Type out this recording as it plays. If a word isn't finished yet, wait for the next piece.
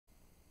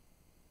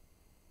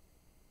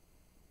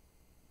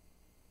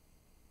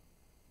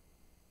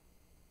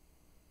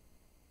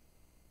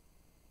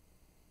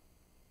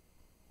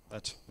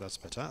That's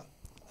better.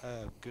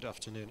 Good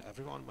afternoon,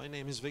 everyone. My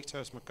name is Viktor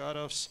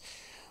Smakharovs.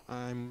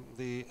 I'm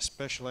the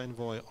Special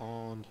Envoy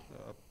on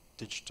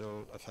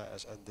Digital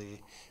Affairs at the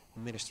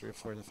Ministry of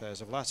Foreign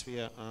Affairs of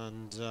Latvia,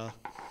 and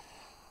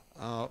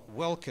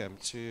welcome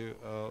to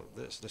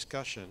this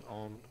discussion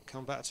on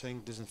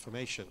combating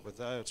disinformation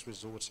without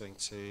resorting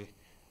to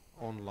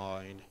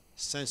online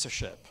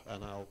censorship.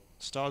 And I'll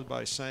start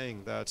by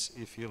saying that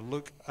if you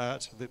look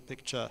at the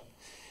picture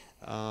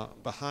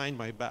behind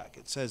my back,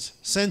 it says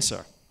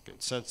censor.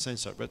 It said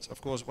censor, but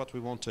of course what we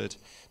wanted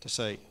to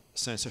say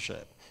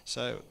censorship.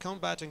 So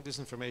combating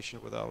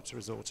disinformation without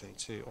resorting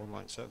to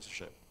online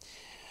censorship.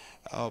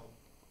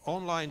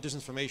 Online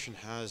disinformation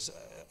has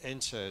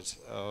entered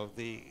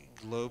the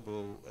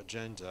global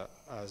agenda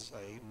as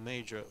a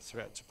major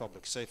threat to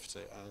public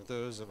safety, and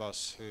those of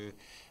us who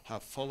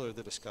have followed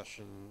the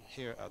discussion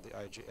here at the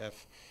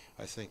IGF,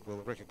 I think,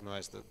 will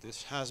recognize that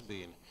this has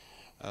been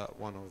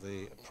one of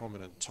the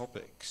prominent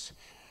topics.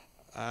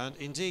 And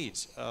indeed,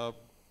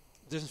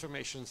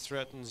 disinformation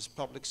threatens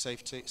public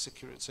safety,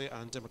 security,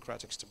 and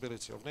democratic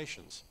stability of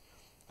nations.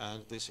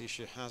 And this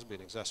issue has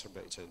been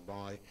exacerbated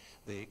by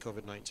the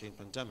COVID-19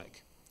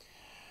 pandemic.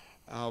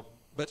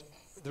 But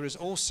there is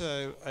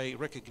also a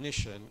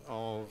recognition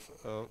of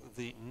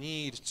the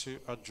need to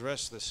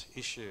address this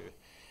issue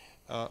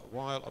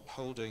while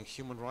upholding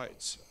human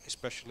rights,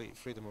 especially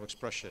freedom of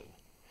expression.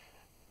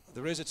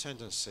 There is a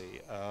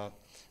tendency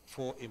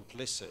for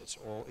implicit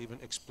or even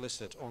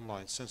explicit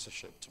online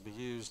censorship to be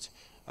used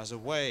as a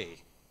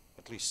way,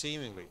 at least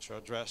seemingly, to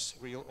address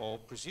real or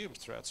presumed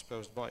threats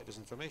posed by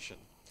disinformation.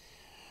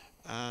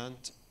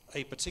 And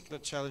a particular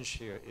challenge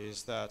here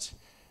is that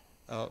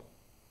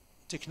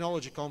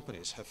technology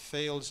companies have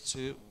failed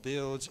to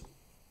build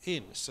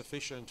in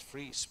sufficient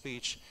free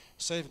speech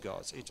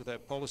safeguards into their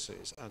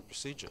policies and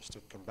procedures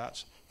to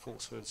combat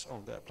falsehoods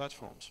on their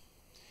platforms.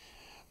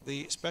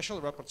 The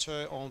Special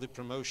Rapporteur on the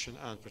promotion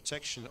and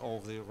protection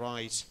of the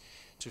right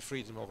to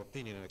freedom of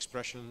opinion and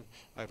expression,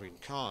 Irene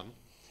Khan,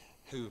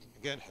 who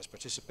again has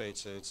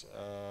participated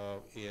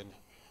in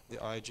the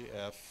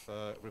IGF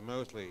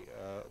remotely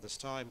this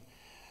time,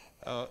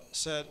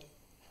 said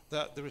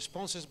that the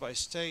responses by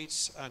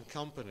states and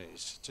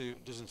companies to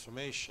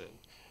disinformation,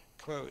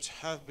 quote,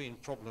 have been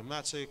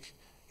problematic,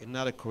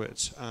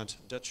 inadequate, and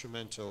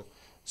detrimental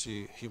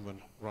to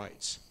human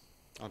rights,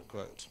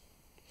 unquote.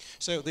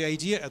 So the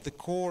idea at the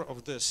core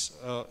of this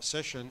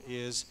session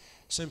is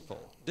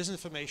simple.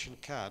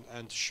 Disinformation can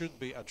and should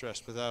be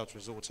addressed without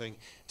resorting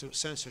to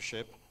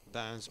censorship,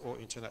 bans, or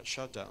internet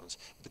shutdowns.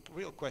 The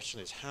real question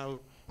is, how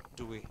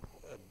do we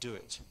do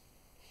it?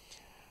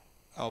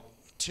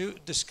 To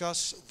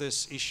discuss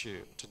this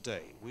issue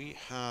today, we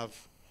have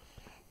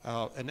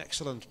an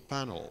excellent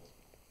panel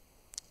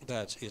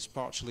that is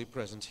partially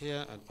present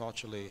here and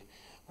partially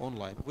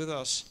online with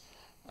us.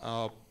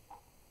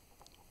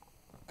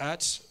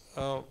 At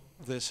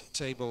this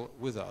table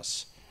with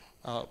us,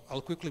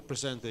 I'll quickly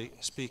present the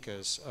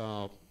speakers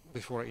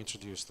before I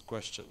introduce the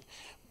question.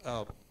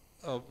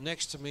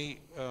 Next to me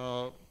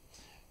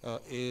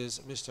is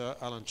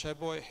Mr. Alan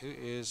Cheboy, who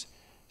is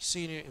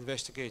Senior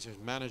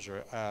Investigative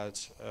Manager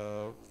at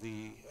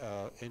the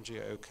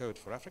NGO Code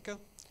for Africa.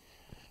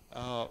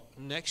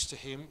 Next to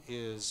him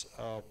is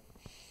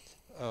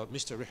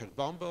Mr. Richard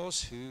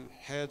Bambos, who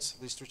heads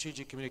the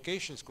Strategic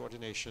Communications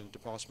Coordination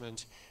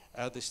Department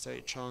at the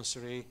State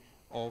Chancellery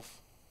of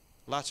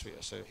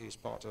Latvia, so he's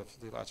part of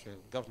the Latvian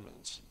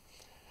government.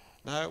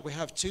 Now, we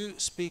have two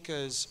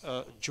speakers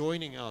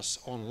joining us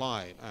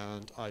online,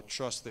 and I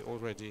trust they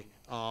already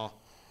are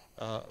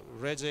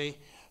ready.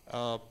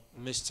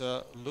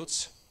 Mr.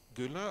 Lutz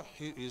Gülner,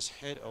 who is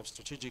Head of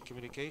Strategic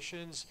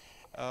Communications,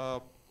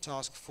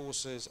 Task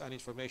Forces and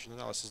Information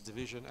Analysis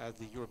Division at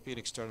the European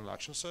External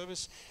Action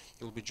Service.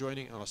 He will be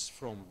joining us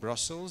from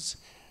Brussels.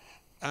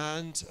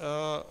 And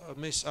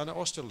Ms. Anna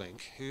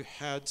Osterling, who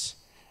heads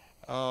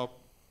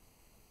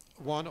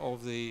one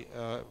of the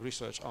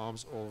research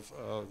arms of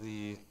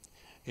the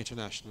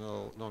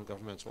International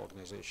Non-Governmental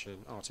Organization,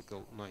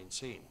 Article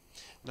 19.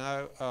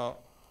 Now,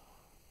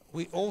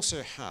 we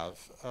also have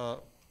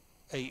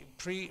a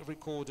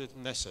pre-recorded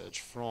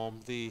message from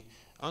the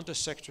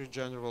Under-Secretary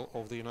General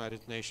of the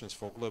United Nations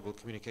for Global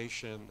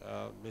Communication,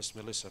 Ms.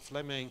 Melissa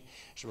Fleming.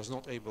 She was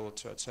not able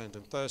to attend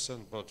in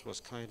person, but was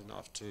kind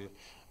enough to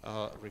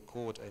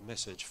record a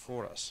message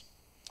for us.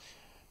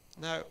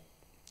 Now,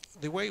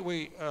 the way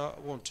we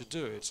want to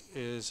do it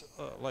is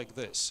like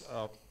this.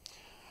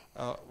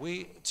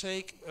 We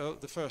take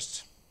the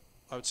first,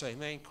 I would say,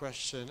 main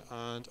question,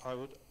 and I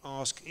would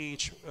ask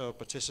each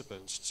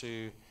participant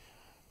to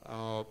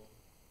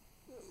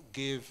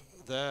give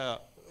their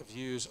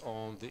views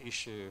on the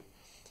issue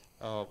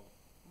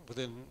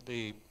within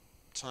the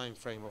time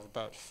frame of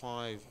about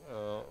 5,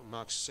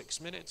 max 6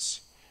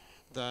 minutes.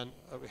 Then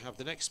we have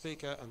the next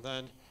speaker, and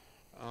then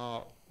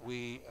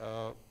we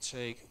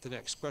take the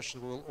next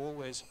question. We'll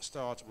always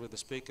start with the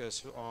speakers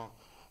who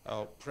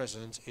are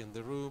present in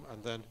the room,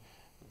 and then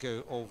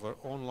go over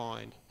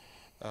online.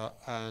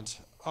 And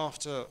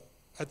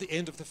at the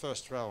end of the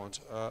first round,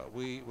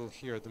 we will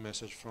hear the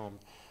message from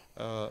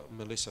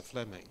Melissa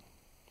Fleming.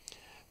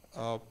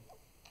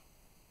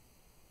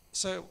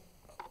 So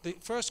the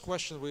first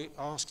question we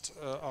asked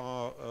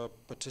our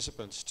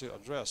participants to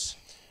address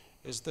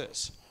is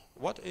this: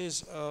 what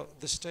is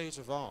the state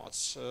of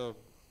arts,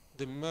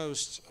 the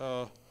most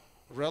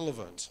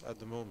relevant at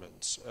the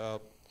moment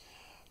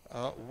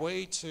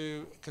way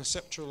to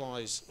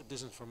conceptualize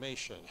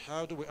disinformation?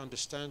 How do we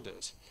understand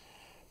it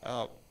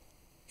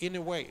in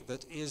a way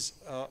that is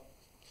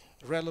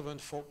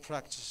relevant for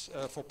practice,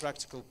 for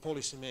practical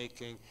policy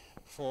making,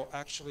 for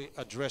actually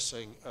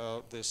addressing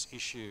this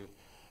issue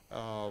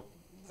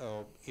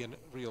in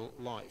real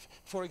life?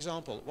 For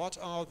example, what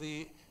are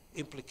the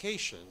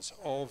implications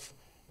of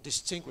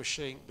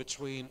distinguishing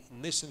between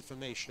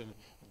misinformation,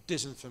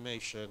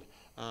 disinformation,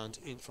 and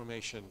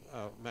information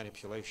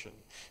manipulation?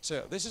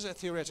 So this is a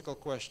theoretical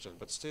question,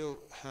 but still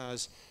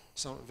has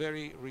some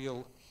very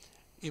real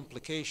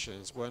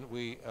implications when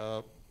we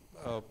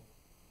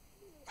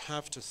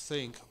have to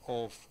think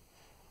of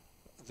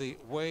the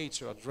way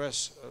to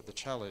address the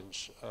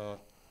challenge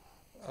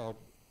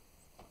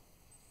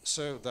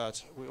so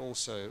that we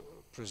also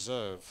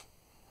preserve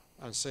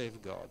and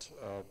safeguard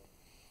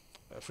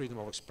freedom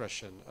of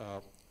expression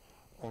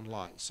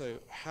online. So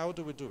how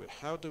do we do it?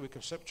 How do we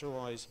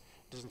conceptualize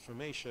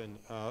disinformation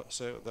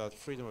so that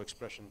freedom of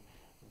expression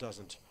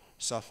doesn't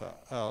suffer?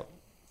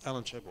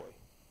 Alan Cheboy,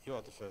 you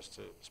are the first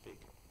to speak.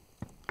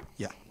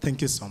 Yeah,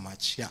 thank you so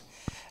much. Yeah.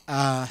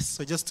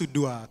 So just to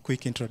do a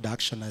quick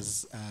introduction,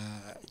 as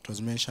it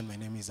was mentioned, my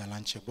name is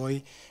Alan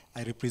Cheboy.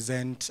 I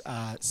represent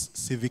a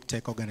civic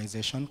tech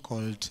organization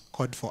called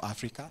Code for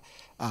Africa.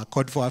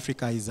 Code for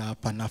Africa is a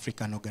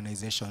Pan-African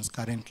organization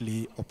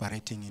currently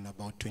operating in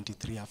about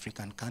 23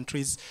 African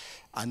countries.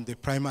 And the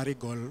primary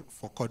goal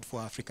for Code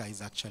for Africa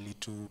is actually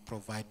to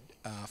provide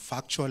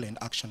factual and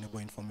actionable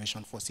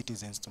information for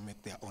citizens to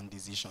make their own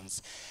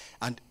decisions.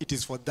 And it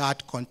is for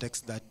that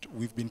context that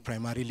we've been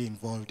primarily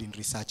involved in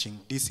researching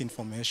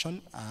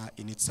disinformation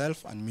in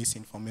itself and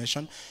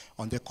misinformation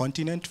on the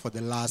continent for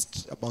the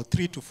last about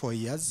 3 to 4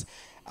 years.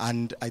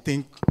 And I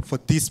think for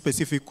these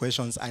specific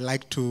questions, I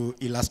like to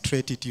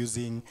illustrate it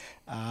using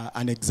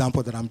an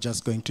example that I'm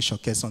just going to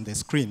showcase on the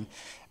screen.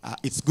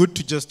 It's good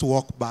to just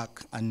walk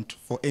back and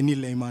for any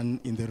layman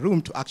in the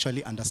room to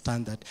actually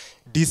understand that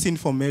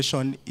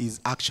disinformation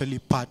is actually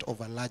part of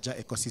a larger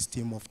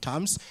ecosystem of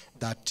terms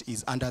that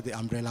is under the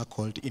umbrella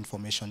called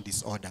information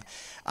disorder.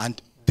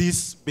 And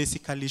this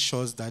basically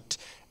shows that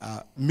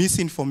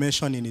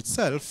misinformation in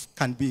itself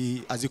can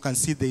be, as you can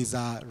see, there is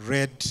a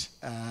red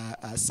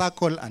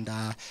circle and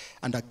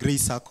a gray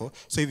circle.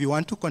 So if you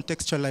want to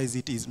contextualize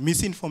it, is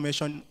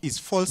misinformation is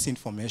false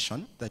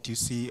information that you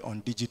see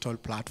on digital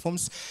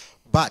platforms,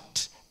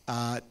 but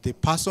the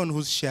person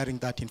who's sharing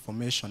that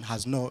information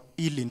has no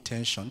ill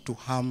intention to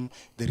harm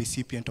the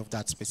recipient of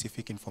that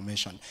specific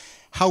information.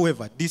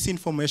 However, this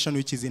information,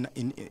 which is in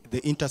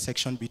the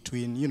intersection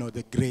between, you know,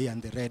 the gray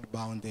and the red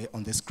bar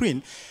on the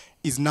screen,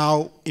 is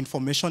now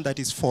information that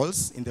is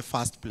false in the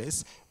first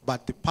place,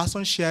 but the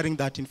person sharing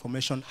that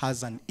information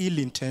has an ill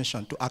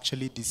intention to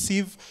actually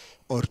deceive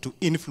or to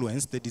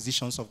influence the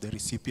decisions of the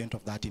recipient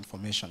of that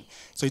information.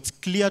 So it's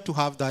clear to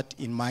have that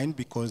in mind,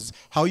 because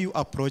how you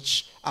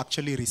approach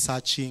actually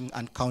researching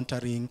and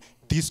countering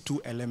these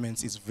two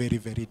elements is very,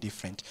 very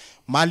different.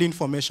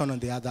 Malinformation, on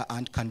the other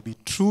hand, can be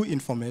true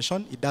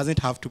information. It doesn't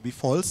have to be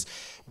false,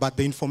 but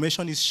the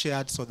information is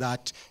shared so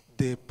that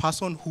the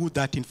person who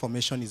that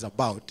information is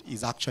about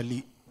is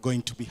actually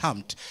going to be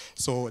harmed.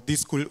 So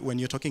this could, when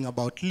you're talking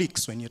about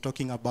leaks, when you're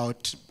talking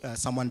about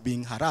someone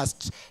being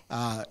harassed,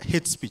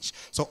 hate speech,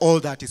 so all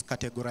that is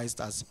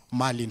categorized as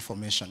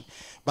malinformation.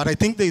 But I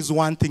think there is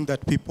one thing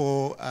that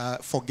people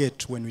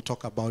forget when we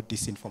talk about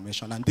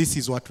disinformation, and this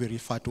is what we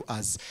refer to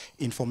as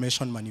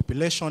information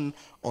manipulation,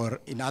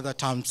 or in other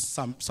terms,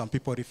 some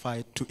people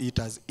refer to it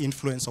as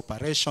influence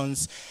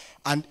operations.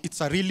 And it's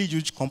a really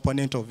huge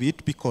component of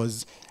it,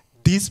 because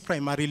this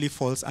primarily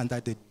falls under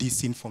the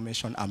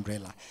disinformation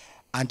umbrella.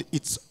 And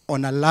it's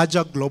on a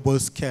larger global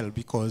scale,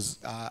 because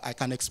I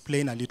can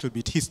explain a little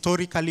bit.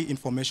 Historically,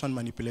 information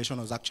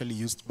manipulation was actually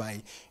used by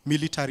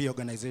military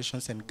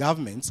organizations and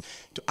governments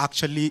to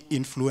actually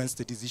influence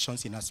the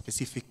decisions in a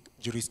specific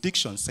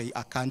jurisdiction, say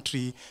a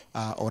country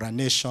or a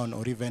nation,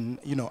 or even,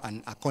 you know,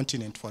 a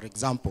continent, for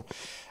example.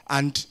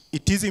 And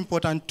it is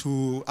important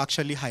to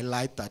actually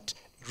highlight that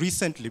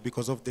recently,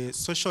 because of the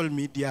social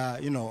media,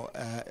 you know,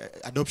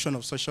 adoption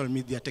of social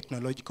media,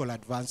 technological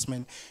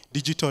advancement,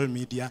 digital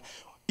media,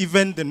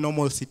 even the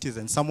normal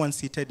citizen, someone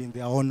seated in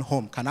their own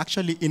home, can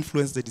actually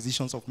influence the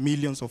decisions of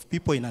millions of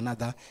people in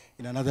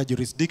another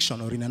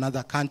jurisdiction or in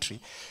another country.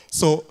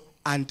 So,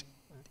 and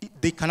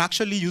they can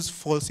actually use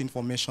false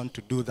information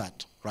to do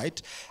that,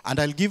 right? And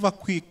I'll give a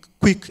quick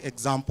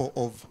example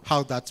of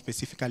how that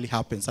specifically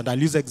happens. And I'll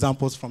use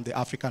examples from the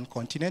African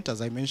continent.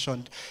 As I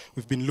mentioned,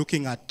 we've been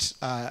looking at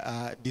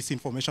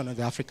disinformation on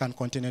the African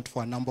continent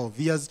for a number of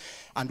years.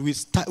 And we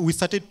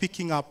started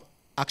picking up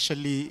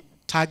actually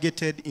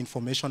targeted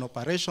information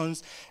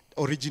operations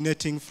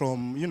originating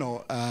from,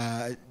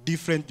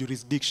 different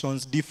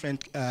jurisdictions,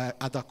 different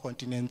other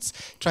continents,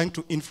 trying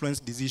to influence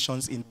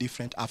decisions in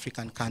different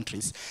African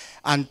countries.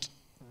 And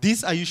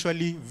these are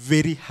usually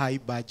very high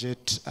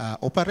budget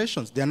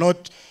operations. They're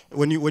not,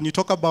 when you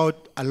talk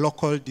about a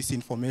local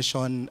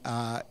disinformation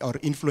or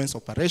influence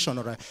operation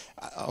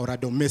or a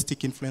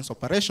domestic influence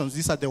operations,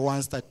 these are the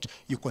ones that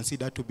you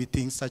consider to be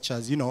things such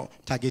as,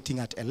 targeting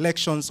at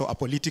elections or a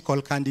political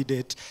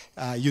candidate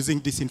using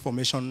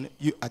disinformation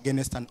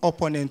against an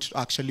opponent to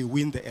actually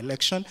win the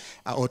election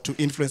or to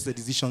influence the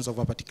decisions of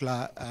a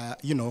particular,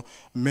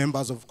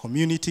 members of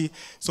community.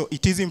 So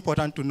it is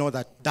important to know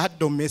that that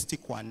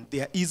domestic one,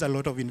 there is a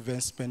lot of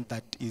investment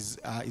that is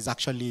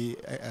actually,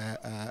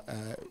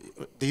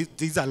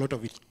 there's a lot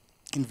of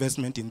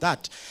investment in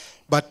that.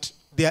 But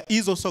there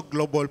is also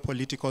global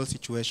political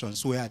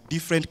situations where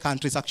different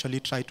countries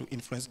actually try to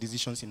influence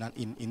decisions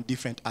in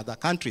different other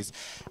countries.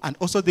 And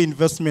also the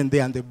investment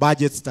there and the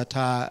budgets that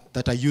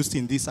are used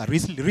in this are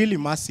really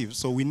massive.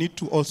 So we need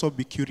to also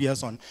be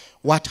curious on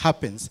what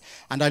happens.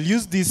 And I'll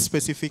use this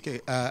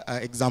specific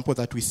example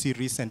that we see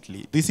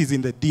recently. This is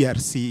in the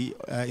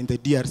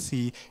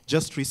DRC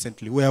just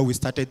recently, where we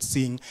started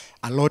seeing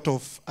a lot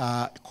of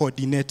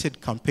coordinated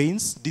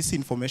campaigns,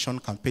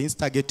 disinformation campaigns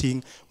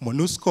targeting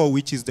MONUSCO,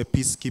 which is the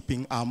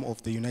peacekeeping arm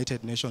of the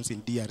United Nations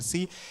in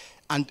DRC.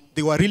 And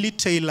they were really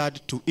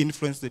tailored to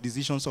influence the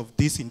decisions of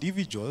these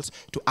individuals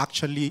to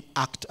actually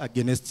act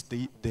against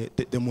the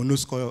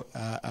MONUSCO,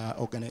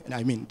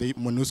 the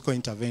MONUSCO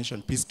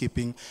intervention,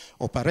 peacekeeping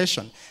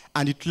operation.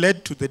 And it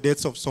led to the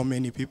deaths of so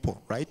many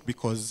people, right?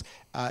 Because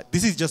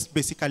this is just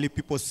basically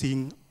people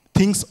seeing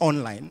things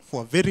online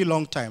for a very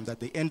long time that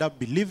they end up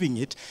believing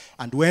it,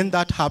 and when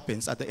that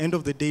happens, at the end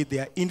of the day, they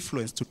are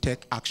influenced to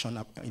take action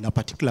in a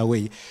particular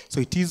way. So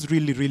it is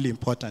really, really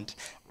important.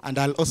 And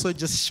I'll also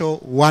just show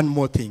one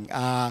more thing.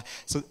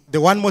 So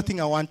the one more thing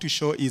I want to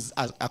show is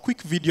a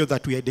quick video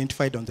that we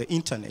identified on the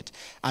internet.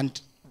 And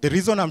the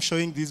reason I'm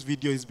showing this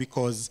video is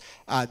because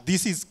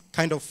this is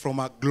kind of from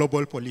a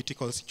global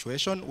political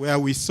situation where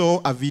we saw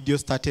a video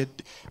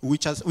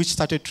which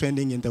started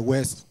trending in the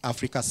West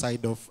Africa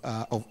side of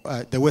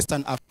the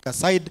Western Africa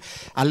side.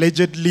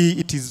 Allegedly,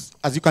 it is,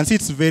 as you can see,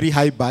 it's very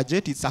high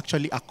budget. It's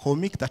actually a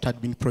comic that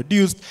had been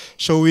produced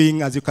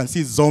showing, as you can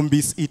see,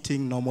 zombies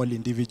eating normal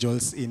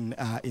individuals in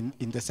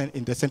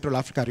the Central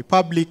African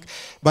Republic.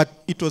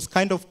 But it was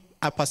kind of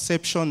a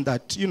perception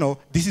that,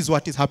 this is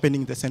what is happening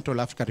in the Central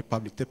African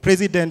Republic. The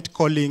president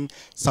calling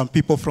some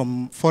people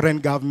from foreign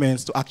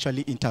governments to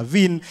actually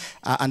intervene.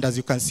 And as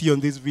you can see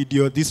on this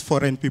video, these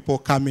foreign people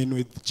come in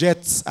with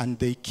jets and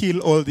they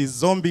kill all these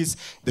zombies.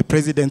 The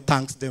president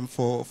thanks them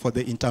for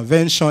the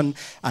intervention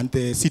and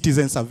the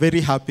citizens are very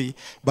happy.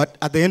 But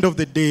at the end of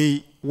the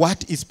day,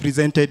 what is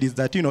presented is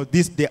that,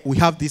 we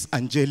have these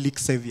angelic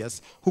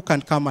saviors who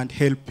can come and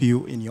help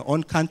you in your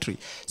own country.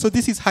 So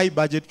this is high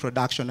budget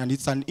production, and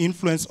it's an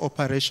influence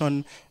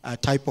operation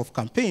type of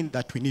campaign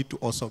that we need to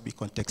also be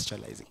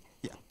contextualizing.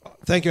 Yeah.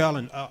 Thank you,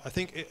 Alan. I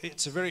think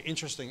it's a very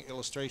interesting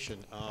illustration.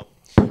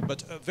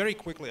 But very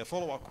quickly, a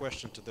follow-up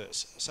question to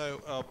this.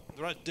 So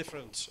there are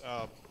different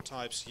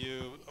types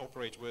you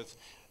operate with,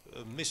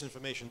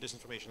 misinformation,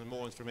 disinformation, and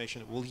more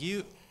information. Will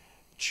you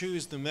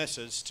choose the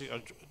methods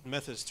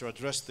to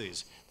address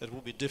these that will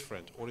be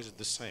different, or is it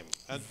the same?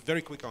 And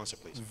very quick answer,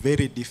 please.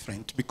 Very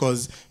different,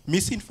 because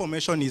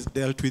misinformation is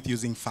dealt with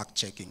using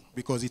fact-checking,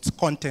 because it's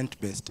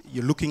content-based.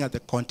 You're looking at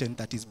the content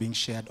that is being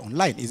shared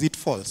online. Is it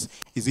false?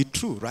 Is it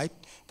true, right?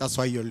 That's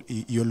why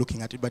you're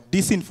looking at it. But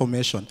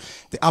disinformation,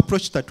 the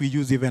approach that we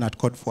use even at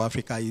Code for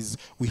Africa is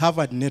we have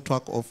a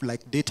network of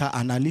data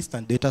analysts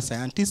and data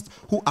scientists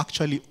who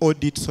actually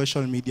audit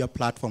social media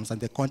platforms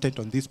and the content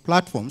on these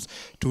platforms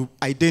to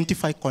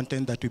identify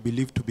content that we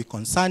believe to be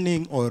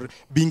concerning or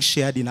being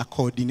shared in a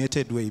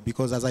coordinated way.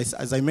 Because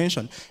as I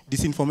mentioned,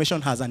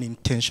 disinformation has an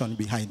intention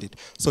behind it.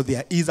 So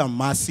there is a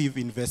massive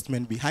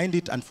investment behind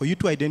it. And for you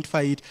to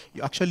identify it,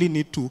 you actually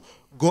need to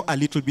go a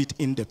little bit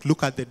in depth,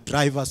 look at the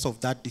drivers of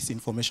that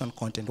disinformation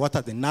content. What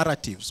are the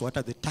narratives? What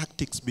are the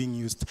tactics being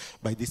used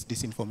by these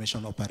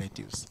disinformation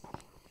operatives?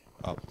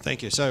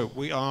 Thank you. So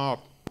we are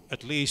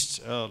at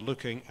least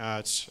looking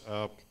at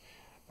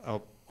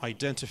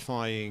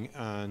identifying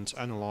and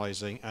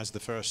analyzing as the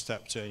first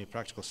step to any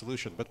practical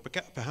solution. But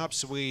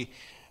perhaps we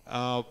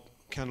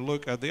can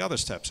look at the other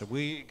steps. So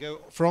we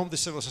go from the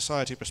civil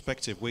society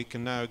perspective, we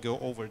can now go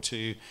over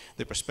to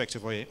the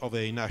perspective of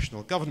a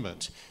national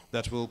government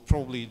that will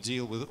probably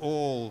deal with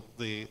all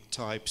the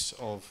types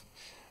of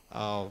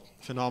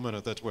phenomena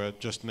that were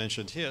just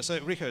mentioned here. So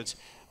Richard,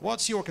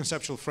 what's your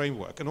conceptual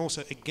framework? And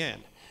also,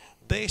 again,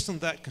 based on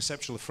that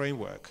conceptual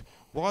framework,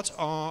 what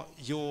are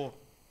your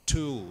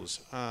tools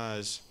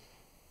as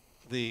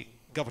the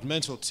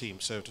governmental team,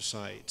 so to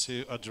say,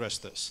 to address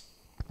this?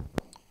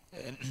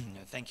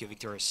 Thank you,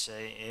 Victor.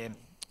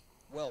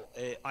 Well,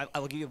 I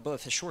will give you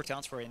both a short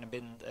answer and a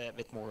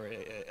bit more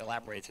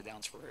elaborated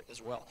answer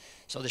as well.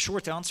 So the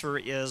short answer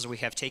is we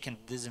have taken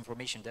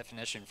disinformation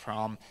definition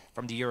from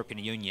the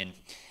European Union,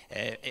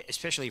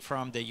 especially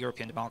from the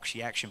European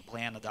Democracy Action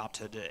Plan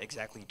adopted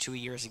exactly 2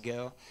 years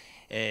ago.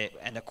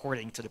 And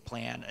according to the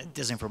plan,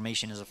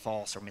 disinformation is a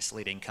false or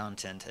misleading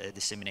content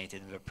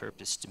disseminated with a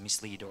purpose to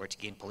mislead or to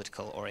gain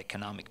political or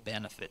economic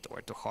benefit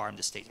or to harm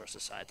the state or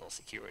societal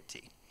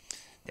security.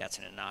 That's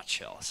in a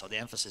nutshell. So the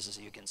emphasis, as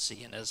you can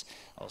see, and as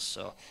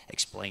also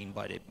explained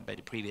by the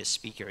previous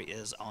speaker,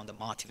 is on the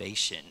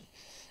motivation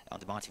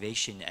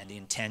and the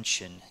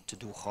intention to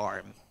do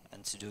harm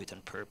and to do it on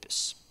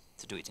purpose,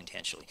 to do it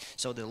intentionally.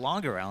 So the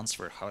longer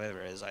answer,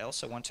 however, is I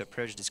also want to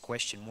approach this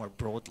question more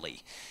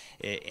broadly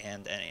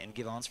and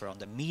give answer on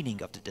the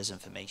meaning of the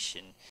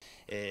disinformation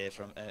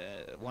from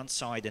one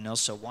side, and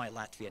also why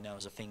Latvia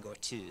knows a thing or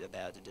two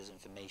about the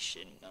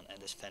disinformation and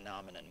this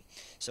phenomenon.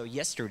 So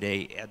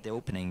yesterday at the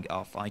opening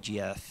of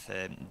IGF,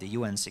 the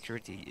UN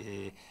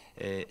Secretary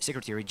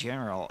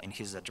General in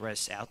his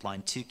address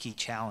outlined 2 key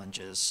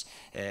challenges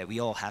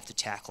we all have to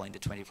tackle in the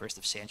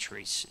 21st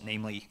century,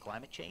 namely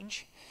climate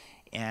change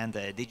and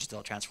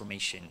digital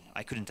transformation.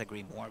 I couldn't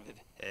agree more with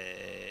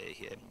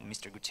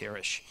Mr.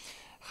 Guterres.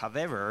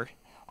 However,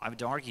 I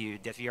would argue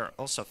that we are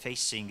also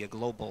facing a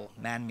global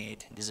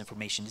man-made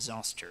disinformation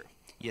disaster.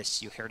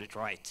 Yes, you heard it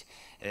right.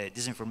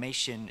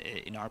 Disinformation,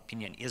 in our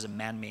opinion, is a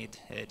man-made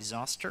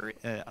disaster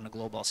on a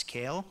global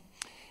scale.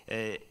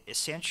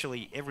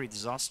 Essentially, every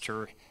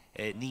disaster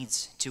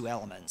needs 2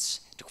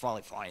 elements to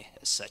qualify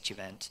as such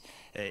event,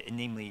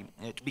 namely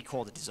to be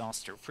called a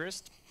disaster.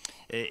 First,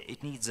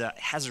 it needs a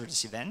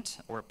hazardous event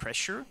or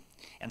pressure,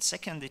 and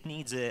second, it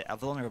needs a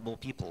vulnerable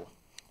people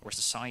or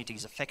society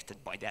is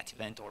affected by that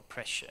event or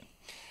pressure.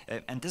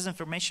 And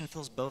disinformation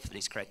fills both of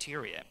these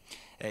criteria.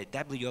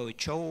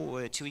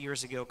 WHO 2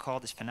 years ago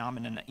called this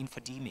phenomenon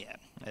infodemia,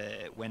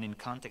 when in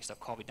context of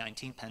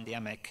COVID-19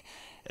 pandemic,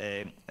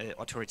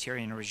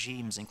 authoritarian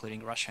regimes,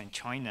 including Russia and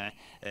China,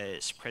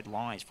 spread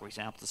lies, for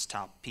example, to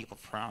stop people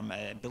from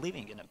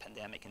believing in a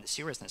pandemic, in the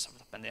seriousness of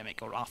the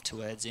pandemic, or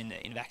afterwards in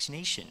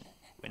vaccination,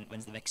 when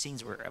the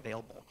vaccines were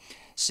available.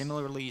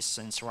 Similarly,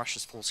 since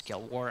Russia's full-scale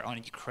war on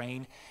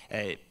Ukraine,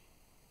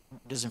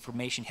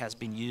 disinformation has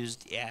been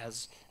used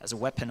as a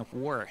weapon of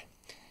war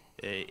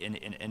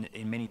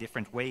in many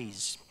different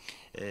ways.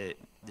 The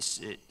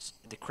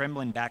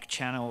Kremlin-backed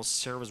channels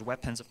serve as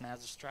weapons of mass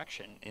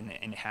destruction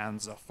in the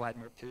hands of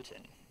Vladimir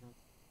Putin.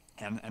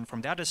 And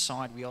from that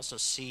aside, we also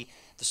see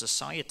the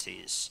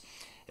societies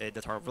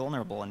that are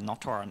vulnerable and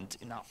not armed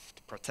enough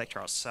to protect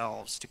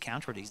ourselves, to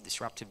counter these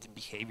disruptive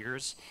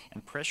behaviors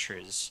and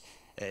pressures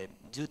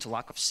due to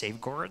lack of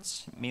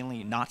safeguards,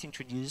 mainly not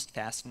introduced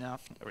fast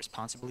enough,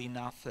 responsibly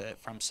enough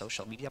from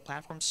social media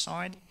platforms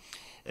side.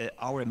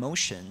 Our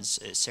emotions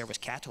serve as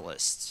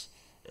catalysts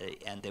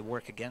and they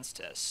work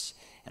against us.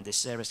 And they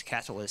serve as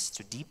catalysts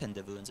to deepen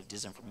the wounds of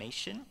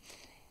disinformation.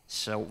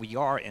 So we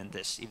are in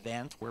this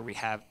event where we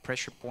have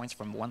pressure points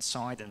from one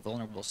side and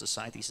vulnerable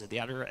societies at the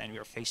other, and we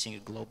are facing a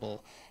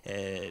global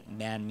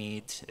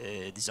man-made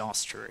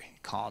disaster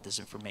called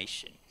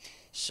disinformation.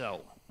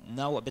 So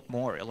now a bit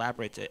more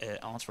elaborate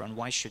answer on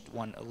why should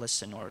one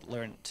listen or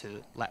learn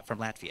from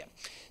Latvia.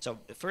 So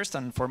first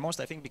and foremost,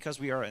 I think because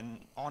we are an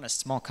honest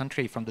small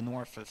country from the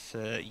north of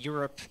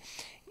Europe,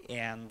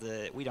 and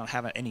we don't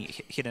have any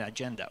hidden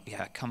agenda. We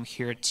have come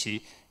here to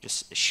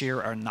just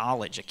share our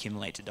knowledge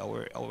accumulated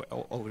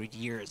over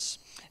years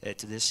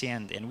to this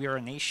end. And we are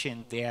a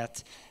nation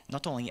that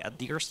not only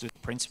adheres to the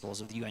principles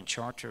of the UN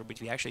Charter,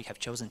 but we actually have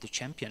chosen to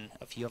champion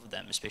a few of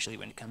them, especially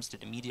when it comes to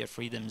the media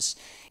freedoms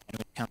and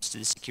when it comes to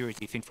the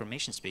security of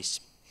information space.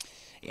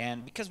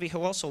 And because we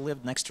have also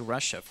lived next to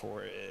Russia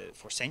for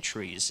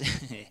centuries,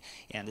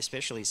 and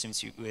especially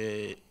since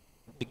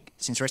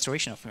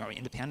restoration of our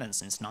independence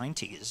since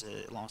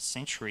 90s, last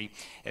century,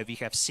 we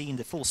have seen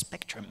the full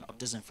spectrum of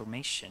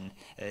disinformation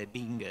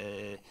being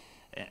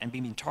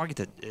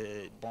targeted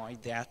by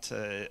that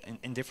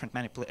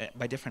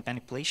by different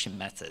manipulation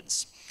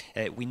methods.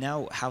 We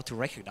know how to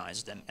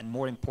recognize them, and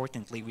more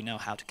importantly, we know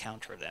how to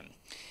counter them.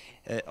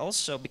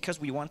 Also, because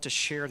we want to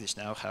share this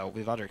know-how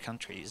with other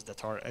countries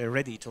that are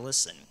ready to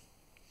listen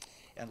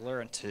and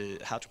learn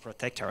how to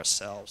protect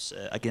ourselves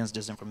against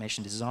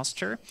disinformation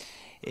disaster.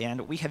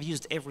 And we have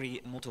used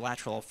every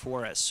multilateral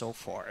forum so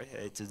far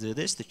to do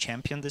this, to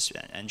champion this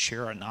and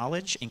share our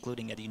knowledge,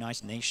 including at the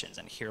United Nations.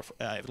 And here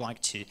I would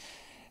like to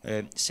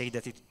say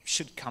that it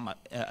should come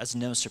as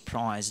no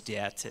surprise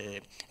that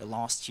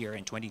last year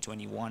in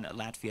 2021,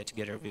 Latvia,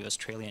 together with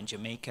Australia and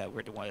Jamaica,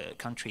 were the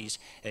countries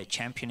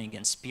championing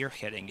and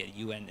spearheading a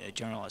UN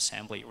General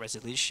Assembly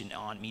resolution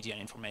on Media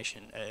and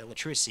Information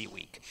Literacy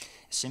Week.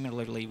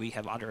 Similarly, we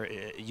have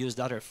used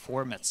other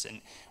formats,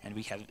 and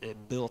we have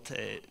built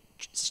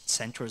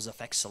centers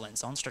of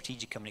excellence on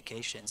strategic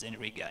communications in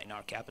Riga, in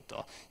our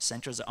capital,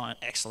 centers on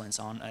excellence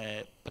on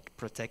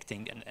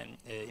protecting and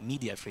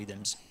media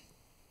freedoms.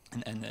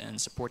 and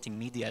supporting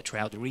media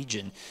throughout the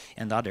region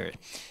and other.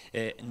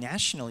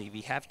 Nationally,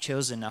 we have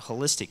chosen a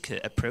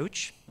holistic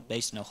approach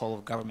based on a whole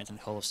of government and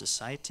whole of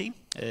society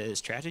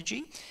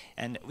strategy.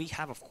 And we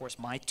have, of course,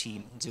 my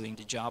team doing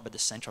the job at the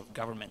center of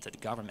government, at the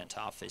government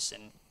office.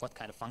 And what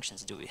kind of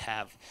functions do we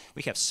have?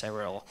 We have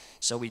several.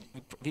 So we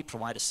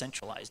provide a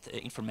centralized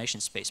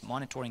information space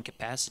monitoring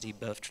capacity,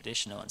 both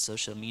traditional and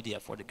social media,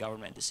 for the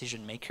government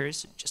decision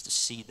makers, just to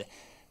see the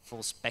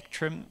full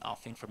spectrum of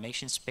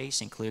information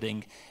space,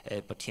 including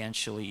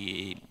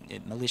potentially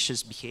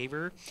malicious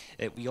behavior.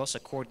 We also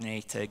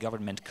coordinate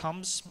government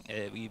comms.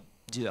 We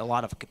do a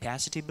lot of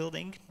capacity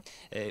building.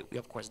 We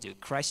of course do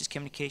crisis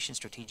communication,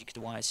 strategic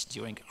advice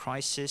during a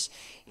crisis,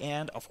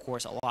 and of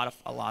course a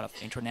lot of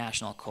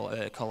international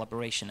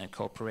collaboration and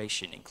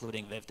cooperation,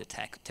 including with the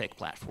tech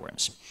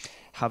platforms.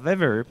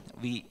 However,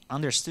 we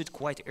understood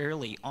quite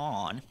early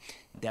on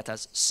that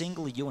as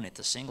single unit,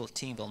 a single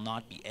team will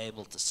not be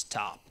able to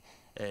stop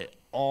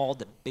all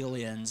the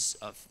billions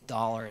of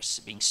dollars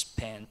being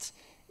spent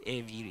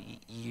every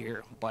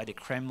year by the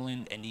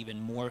Kremlin and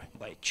even more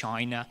by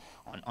China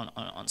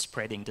on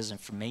spreading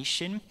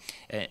disinformation,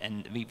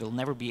 and we will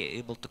never be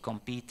able to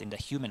compete in the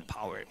human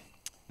power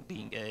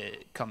being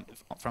come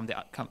from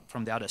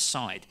the other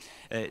side.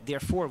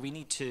 Therefore, we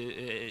need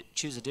to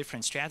choose a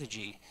different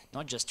strategy,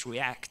 not just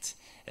react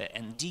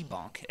and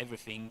debunk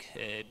everything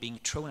being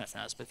thrown at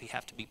us, but we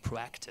have to be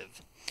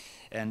proactive.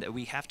 And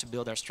we have to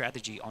build our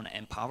strategy on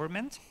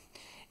empowerment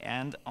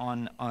and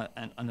on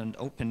an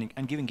opening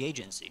and giving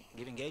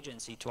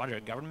agency to other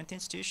government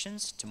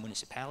institutions, to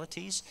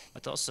municipalities,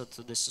 but also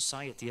to the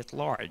society at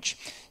large.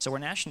 So our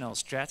national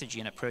strategy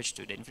and approach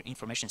to the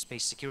information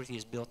space security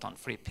is built on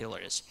 3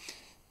 pillars.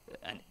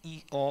 And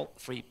all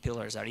 3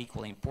 pillars are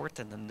equally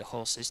important, and the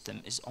whole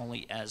system is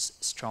only as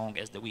strong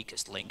as the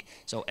weakest link.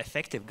 So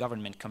effective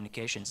government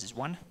communications is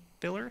 1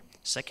 pillar.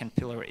 Second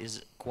pillar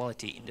is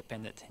quality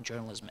independent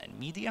journalism and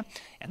media.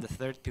 And the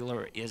third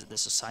pillar is the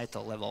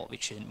societal level,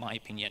 which in my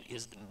opinion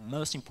is the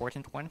most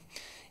important one.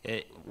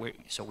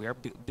 So we are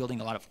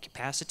building a lot of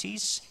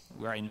capacities.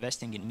 We are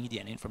investing in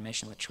media and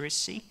information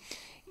literacy.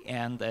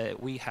 And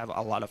we have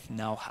a lot of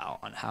know-how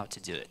on how to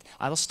do it.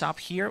 I will stop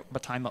here,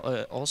 but I'm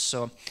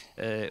also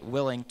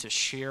willing to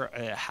share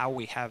how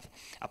we have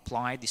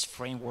applied this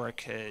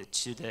framework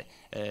to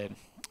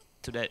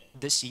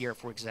this year,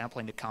 for example,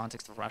 in the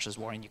context of Russia's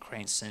war in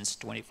Ukraine since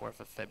 24th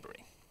of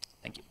February.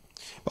 Thank you.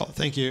 Well,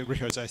 thank you,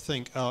 Richard. I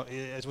think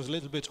it was a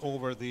little bit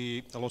over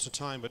the allotted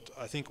time, but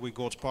I think we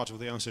got part of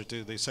the answer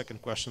to the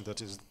second question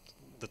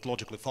that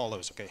logically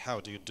follows. Okay, how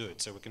do you do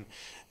it? So we can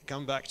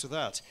come back to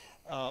that.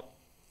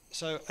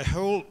 So a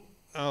whole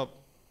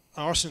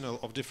arsenal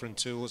of different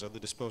tools at the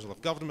disposal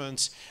of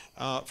governments.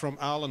 From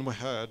Alan we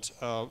heard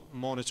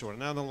monitor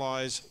and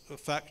analyze,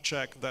 fact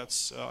check.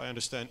 That's, I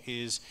understand,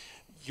 is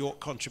your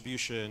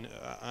contribution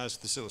as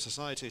the civil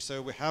society.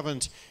 So we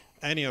haven't,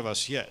 any of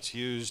us yet,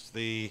 used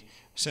the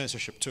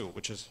censorship tool,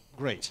 which is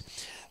great.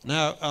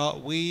 Now,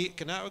 we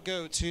can now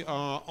go to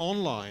our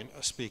online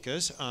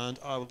speakers, and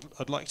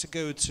I'd like to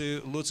go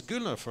to Lutz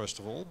Güllner, first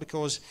of all,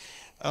 because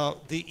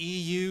the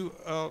EU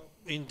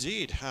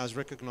indeed has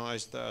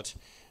recognized that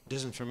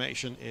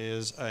disinformation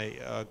is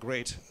a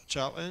great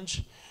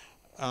challenge.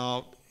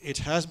 It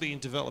has been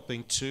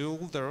developing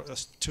tools.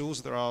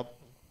 There are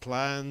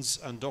plans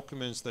and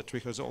documents that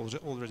Rick has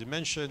already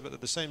mentioned, but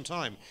at the same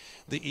time,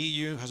 the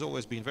EU has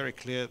always been very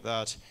clear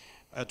that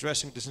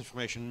addressing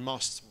disinformation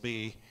must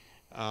be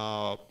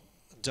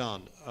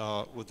done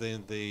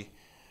within the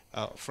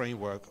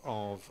framework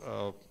of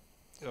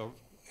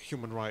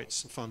human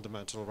rights and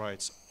fundamental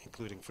rights,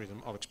 including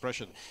freedom of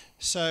expression.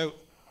 So,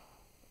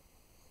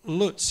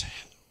 Lutz,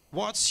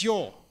 what's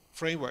your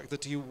framework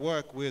that you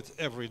work with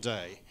every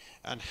day,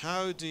 and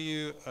how do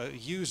you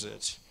use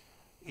it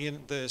in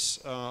this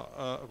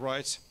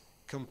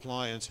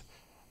rights-compliant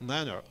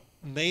manner?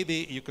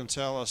 Maybe you can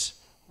tell us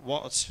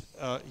what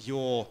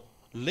your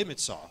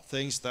limits are,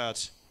 things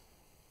that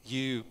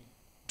you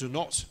do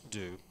not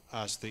do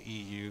as the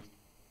EU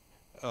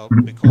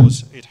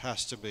because it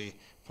has to be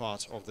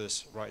part of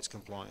this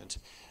rights-compliant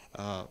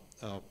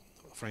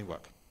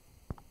framework.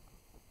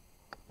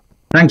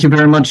 Thank you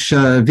very much,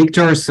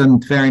 Victor,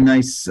 and very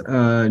nice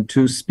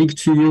to speak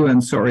to you,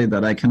 and sorry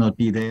that I cannot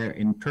be there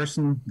in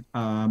person.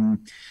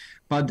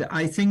 But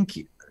I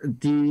think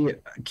the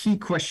key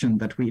question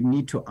that we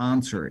need to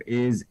answer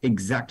is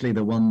exactly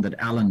the one that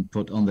Alan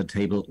put on the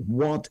table.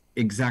 What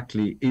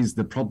exactly is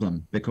the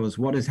problem? Because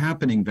what is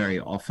happening very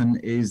often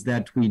is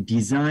that we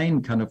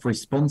design kind of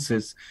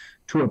responses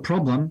to a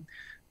problem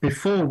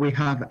before we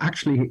have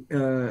actually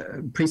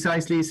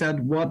precisely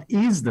said what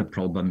is the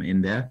problem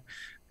in there.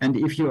 And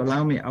if you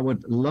allow me, I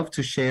would love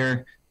to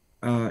share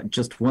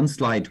just one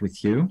slide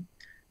with you.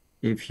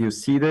 If you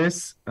see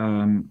this,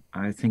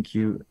 I think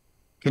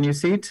can you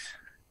see it?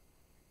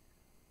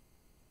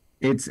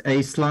 It's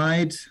a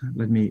slide,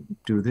 let me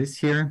do this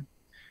here,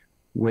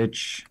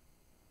 which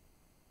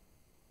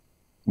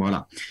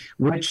Voila,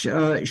 which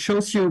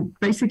shows you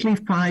basically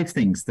 5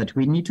 things that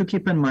we need to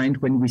keep in mind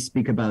when we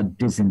speak about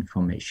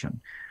disinformation.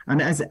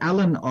 And as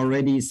Alan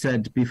already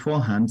said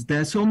beforehand,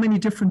 there are so many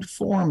different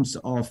forms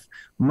of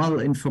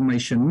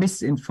malinformation,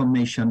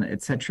 misinformation,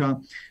 etc.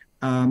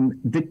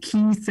 The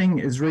key thing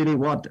is really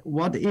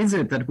what is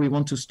it that we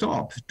want to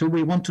stop? Do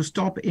we want to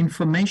stop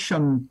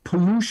information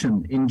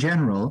pollution in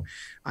general?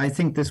 I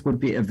think this would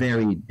be a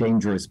very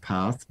dangerous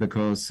path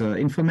because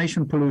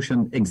information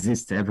pollution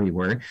exists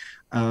everywhere.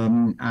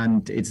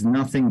 And it's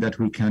nothing that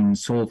we can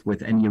solve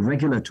with any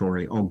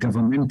regulatory or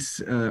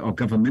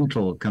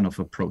governmental kind of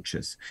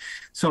approaches.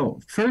 So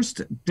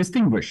first,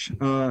 distinguish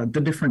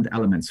the different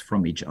elements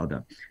from each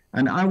other.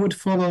 And I would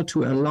follow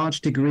to a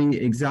large degree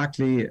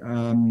exactly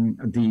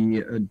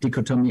the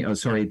dichotomy,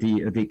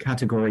 the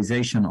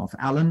categorization of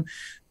Alan.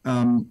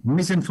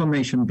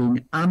 Misinformation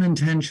being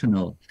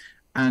unintentional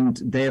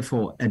and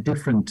therefore a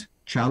different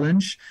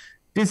challenge.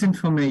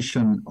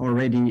 Disinformation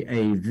already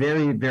a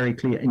very, very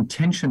clear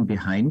intention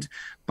behind.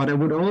 But I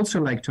would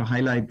also like to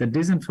highlight that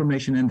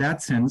disinformation in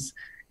that sense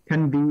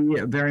can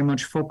be very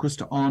much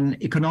focused on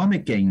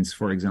economic gains,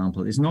 for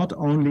example. It's not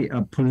only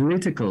a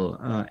political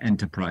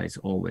enterprise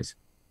always.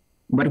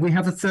 But we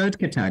have a third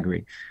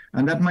category,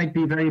 and that might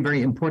be very,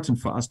 very important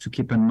for us to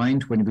keep in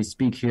mind when we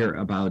speak here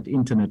about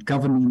internet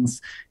governance,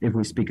 if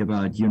we speak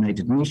about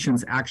United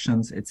Nations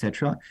actions,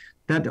 etc.,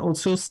 that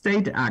also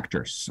state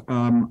actors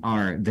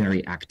are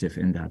very active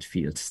in that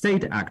field.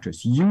 State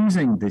actors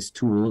using this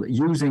tool,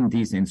 using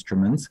these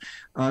instruments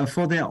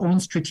for their own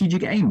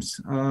strategic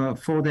aims,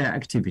 for their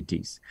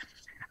activities.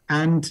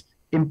 And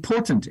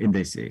important in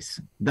this is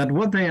that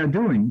what they are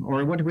doing,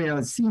 or what we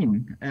are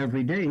seeing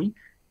every day,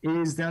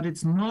 is that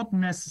it's not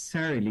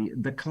necessarily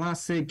the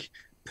classic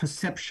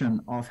perception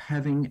of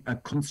having a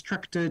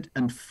constructed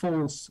and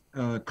false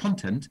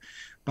content,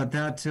 but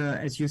that,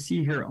 as you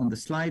see here on the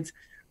slides,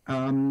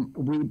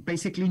 we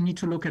basically need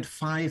to look at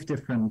 5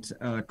 different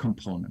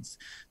components.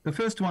 The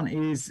first one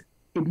is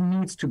it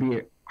needs to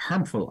be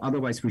harmful,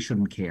 otherwise we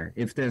shouldn't care.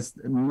 If there's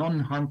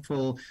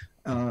non-harmful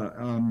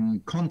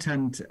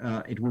content,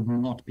 it would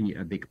not be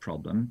a big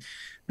problem.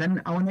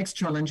 Then our next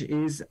challenge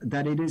is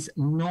that it is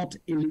not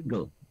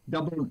illegal.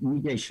 Double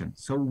negation.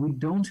 So we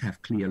don't have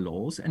clear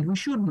laws, and we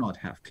should not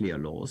have clear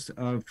laws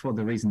for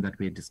the reason that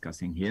we're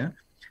discussing here.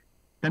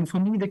 Then for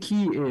me, the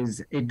key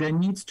is there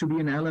needs to be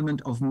an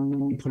element of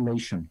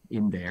manipulation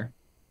in there.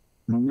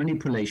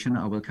 Manipulation,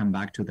 I will come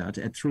back to that,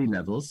 at 3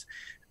 levels.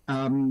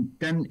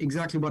 Then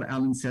exactly what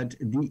Alan said,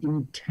 the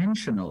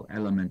intentional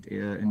element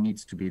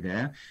needs to be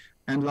there.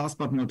 And last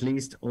but not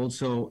least,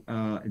 also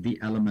the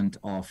element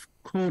of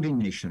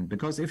coordination.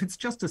 Because if it's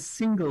just a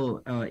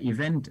single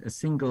event, a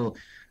single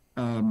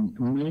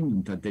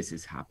moment that this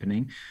is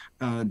happening,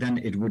 then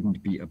it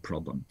wouldn't be a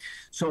problem.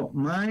 So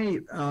my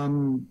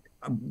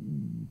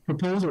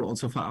proposal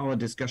also for our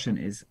discussion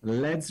is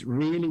let's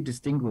really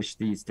distinguish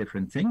these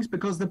different things,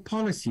 because the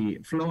policy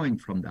flowing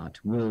from that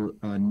will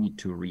need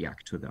to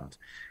react to that.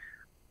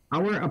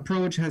 Our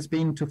approach has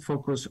been to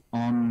focus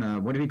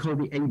on what we call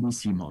the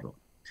ABC model.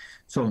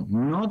 So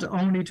not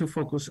only to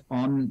focus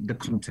on the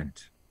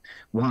content.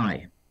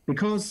 Why?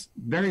 Because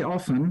very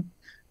often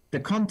the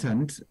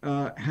content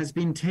has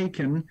been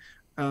taken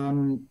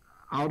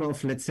out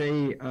of, let's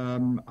say,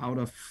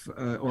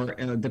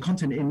 the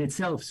content in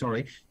itself,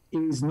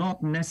 is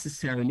not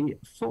necessarily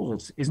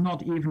false, is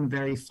not even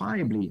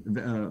verifiably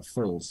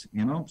false,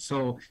 you know?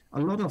 So a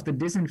lot of the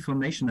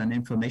disinformation and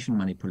information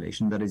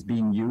manipulation that is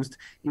being used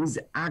is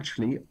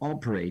actually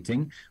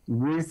operating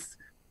with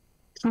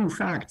true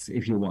facts,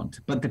 if you want,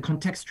 but the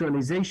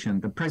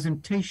contextualization, the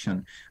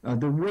presentation,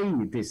 the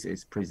way this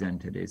is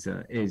presented is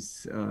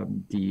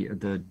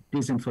the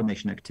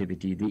disinformation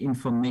activity, the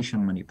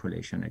information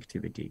manipulation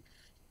activity.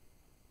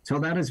 So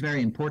that is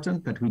very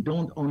important, that we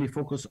don't only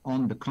focus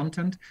on the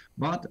content,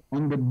 but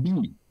on the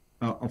B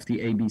of the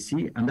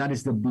ABC, and that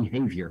is the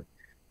behavior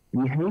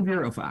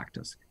of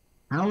actors,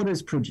 how it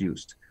is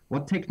produced,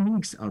 what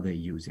techniques are they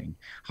using,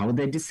 how are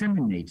they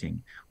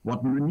disseminating,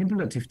 what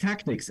manipulative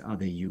tactics are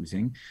they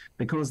using,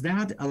 because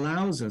that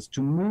allows us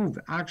to move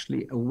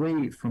actually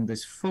away from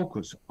this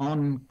focus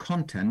on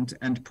content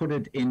and put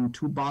it in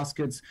 2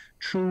 baskets,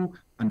 true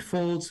and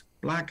false,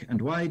 black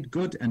and white,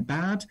 good and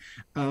bad,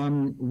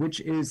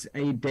 which is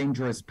a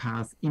dangerous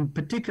path, in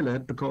particular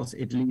because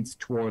it leads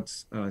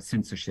towards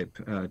censorship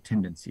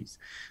tendencies.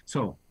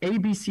 So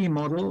ABC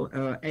model,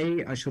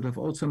 I should have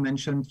also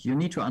mentioned, you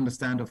need to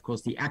understand, of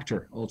course, the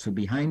actor also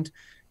behind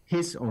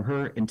his or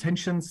her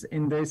intentions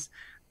in this.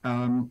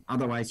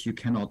 Otherwise, you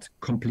cannot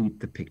complete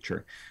the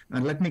picture.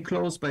 And let me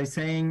close by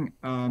saying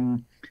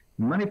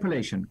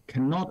manipulation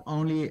can not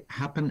only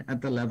happen at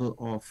the level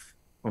of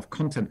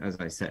content, as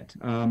I said,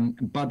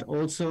 but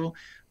also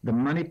the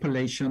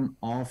manipulation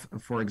of,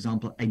 for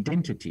example,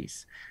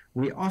 identities.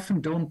 We often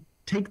don't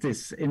take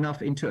this enough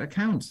into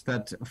account,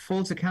 that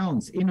false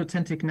accounts,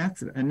 inauthentic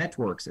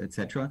networks,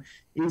 etc.,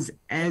 is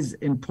as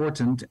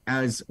important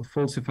as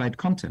falsified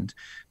content,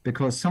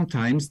 because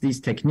sometimes these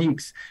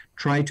techniques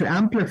try to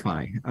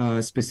amplify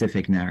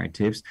specific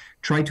narratives,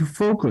 try to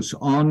focus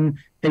on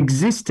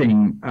existing,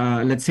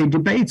 let's say,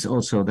 debates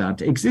also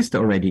that exist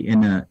already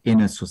in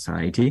a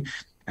society,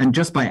 and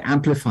just by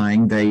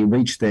amplifying, they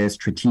reach their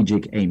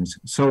strategic aims.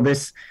 So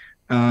this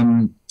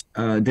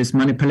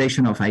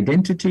manipulation of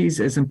identities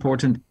is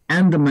important,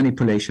 and the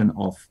manipulation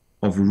of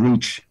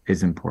reach is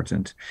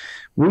important.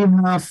 We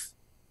have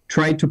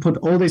tried to put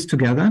all this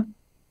together,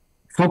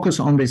 focus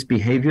on this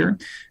behavior,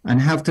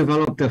 and have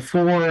developed a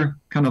 4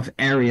 kind of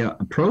area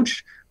approach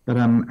that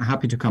I'm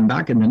happy to come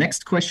back in the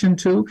next question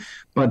to.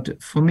 But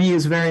for me,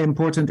 it's very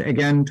important,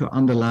 again, to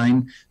underline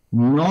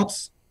not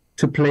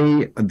to play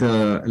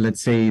the,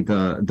 let's say,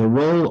 the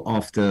role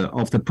of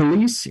the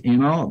police,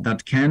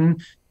 that can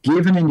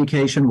give an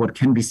indication what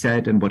can be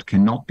said and what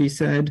cannot be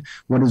said,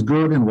 what is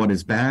good and what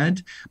is bad,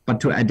 but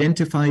to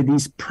identify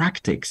these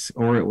practices,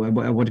 or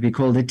what we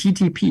call the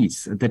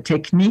TTPs, the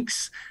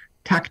techniques,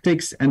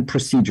 tactics, and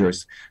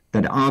procedures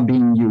that are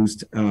being used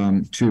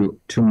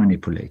to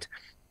manipulate.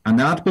 And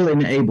that will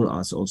enable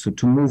us also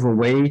to move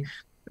away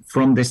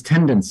from this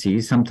tendency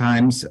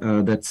sometimes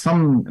that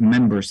some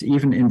members,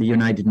 even in the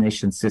United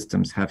Nations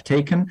systems, have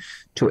taken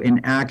to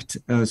enact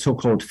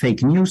so-called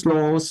fake news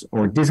laws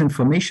or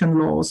disinformation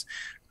laws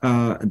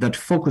that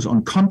focus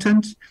on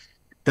content,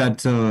 that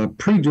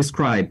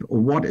pre-describe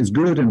what is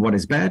good and what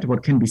is bad,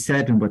 what can be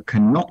said and what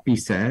cannot be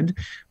said,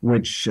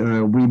 which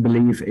we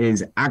believe is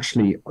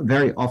actually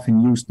very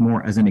often used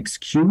more as an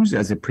excuse,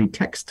 as a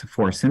pretext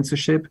for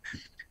censorship.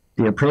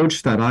 The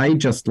approach that I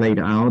just laid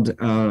out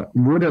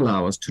would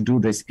allow us to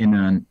do this in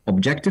an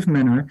objective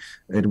manner.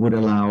 It would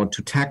allow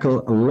to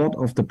tackle a lot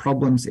of the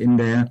problems in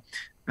there.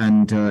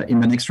 And in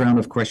the next round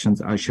of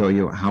questions, I'll show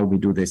you how we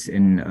do this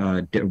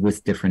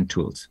with different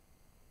tools.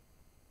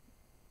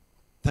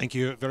 Thank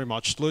you very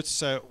much,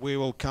 Lutz. We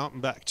will come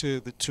back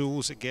to the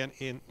tools again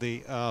in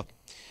the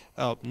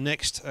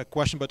next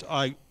question, but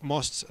I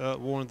must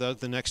warn that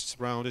the next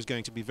round is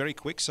going to be very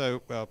quick,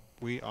 so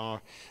we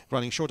are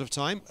running short of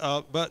time.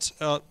 But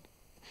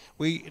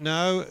we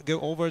now go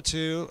over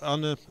to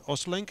Anna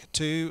Osterling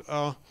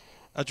to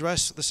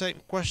address the same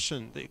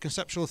question, the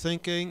conceptual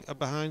thinking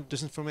behind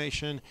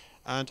disinformation,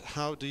 and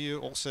how do you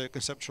also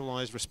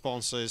conceptualize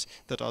responses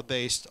that are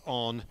based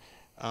on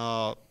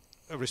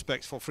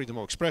respect for freedom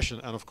of expression.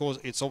 And of course,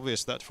 it's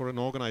obvious that for an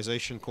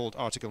organization called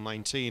Article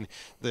 19,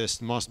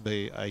 this must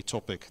be a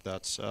topic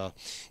that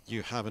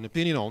you have an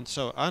opinion on.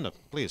 So Anna,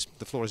 please,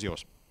 the floor is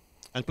yours.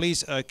 And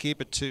please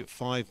keep it to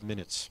 5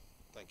 minutes.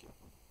 Thank you.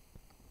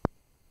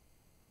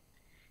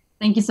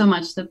 Thank you so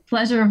much. The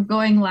pleasure of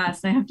going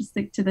last. I have to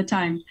stick to the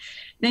time.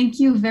 Thank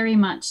you very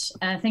much.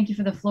 Thank you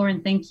for the floor,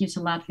 and thank you to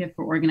Latvia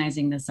for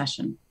organizing this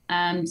session.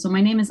 So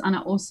my name is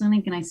Anna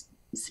Osterling, and I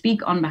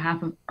speak on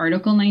behalf of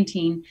Article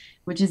 19,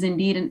 which is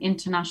indeed an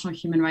international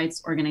human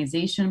rights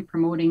organization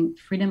promoting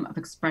freedom of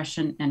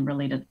expression and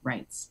related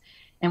rights.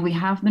 And we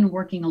have been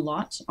working a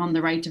lot on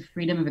the right to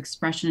freedom of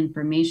expression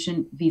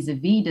information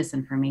vis-a-vis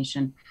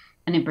disinformation,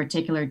 and in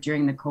particular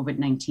during the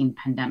COVID-19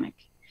 pandemic.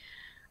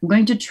 I'm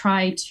going to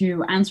try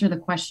to answer the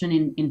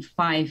question in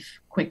 5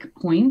 quick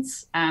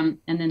points, and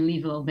then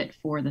leave a little bit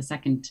for the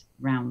second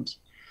round.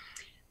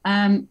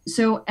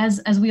 So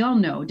as we all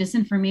know,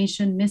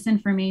 disinformation,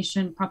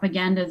 misinformation,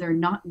 propaganda, they're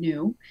not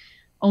new.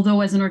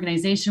 Although as an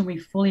organization, we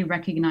fully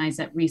recognize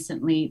that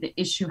recently the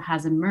issue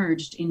has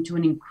emerged into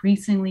an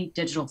increasingly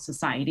digital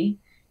society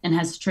and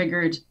has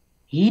triggered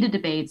heated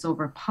debates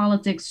over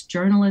politics,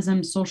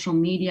 journalism, social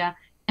media,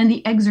 and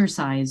the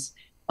exercise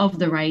of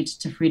the right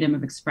to freedom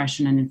of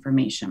expression and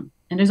information.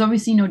 And there's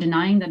obviously no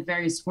denying that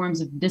various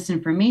forms of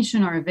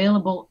disinformation are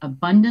available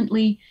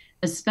abundantly,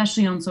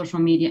 especially on social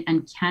media,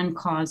 and can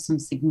cause some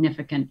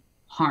significant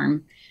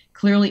harm,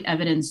 clearly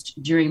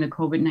evidenced during the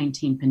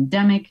COVID-19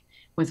 pandemic,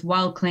 with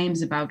wild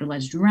claims about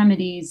alleged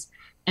remedies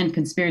and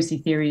conspiracy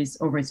theories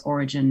over its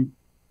origin,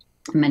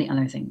 and many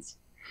other things.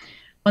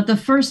 But the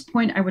first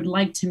point I would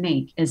like to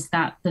make is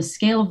that the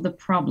scale of the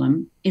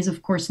problem is,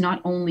 of course,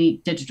 not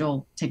only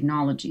digital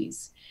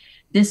technologies.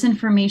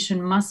 Disinformation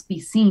must be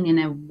seen in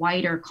a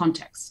wider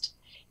context,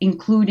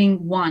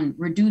 including 1,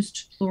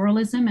 reduced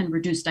pluralism and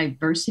reduced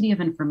diversity of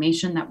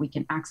information that we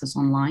can access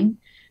online.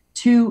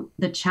 2,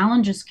 the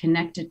challenges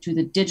connected to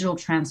the digital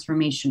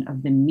transformation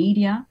of the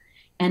media.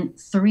 And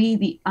 3,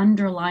 the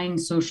underlying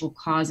social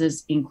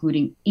causes,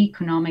 including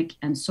economic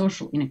and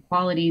social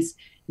inequalities,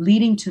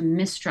 leading to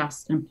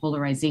mistrust and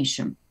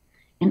polarization.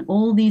 And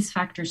all these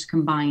factors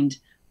combined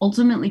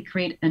ultimately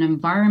create an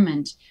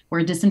environment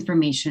where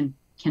disinformation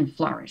can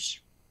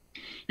flourish.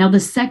 Now, the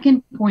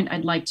second point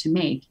I'd like to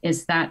make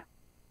is that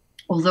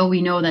although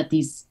we know that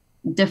these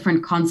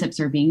different concepts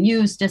are being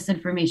used,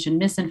 disinformation,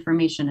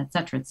 misinformation, et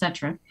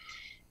cetera,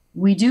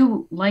 we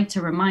do like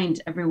to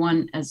remind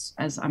everyone, as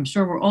I'm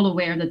sure we're all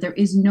aware, that there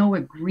is no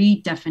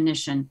agreed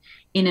definition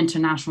in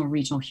international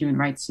regional human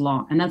rights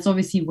law. And that's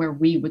obviously where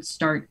we would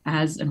start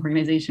as an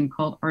organization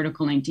called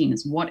Article 19,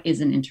 is what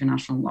is an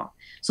international law?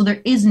 So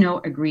there is no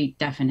agreed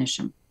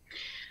definition.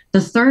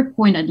 The third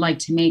point I'd like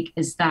to make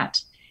is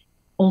that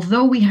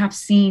although we have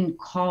seen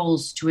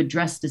calls to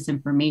address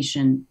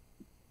disinformation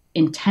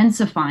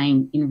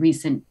intensifying in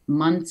recent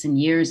months and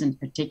years, and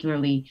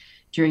particularly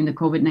during the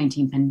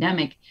COVID-19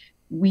 pandemic,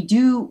 we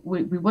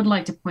would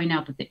like to point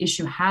out that the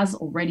issue has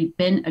already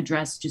been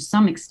addressed to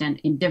some extent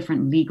in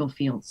different legal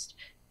fields.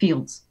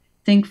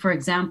 Think, for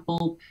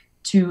example,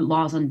 to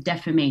laws on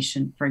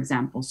defamation, for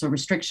example, so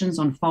restrictions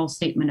on false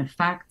statement of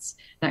facts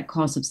that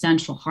cause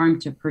substantial harm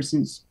to a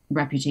person's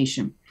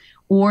reputation,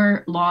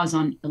 or laws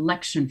on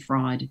election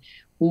fraud,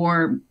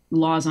 or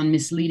laws on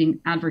misleading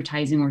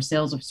advertising or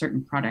sales of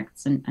certain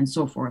products, and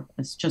so forth.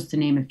 That's just to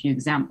name a few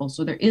examples.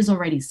 So there is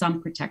already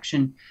some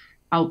protection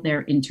out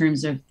there in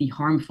terms of the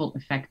harmful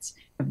effects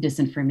of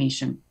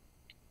disinformation.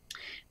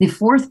 The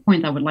fourth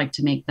point I would like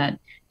to make, that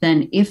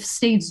then if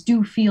states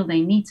do feel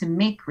they need to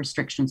make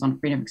restrictions on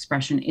freedom of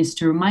expression, is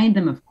to remind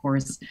them, of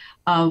course,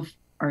 of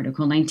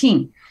Article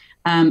 19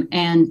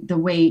 and the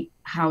way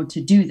how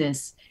to do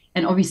this.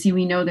 And obviously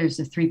we know there's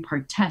a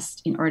three-part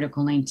test in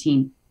Article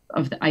 19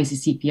 of the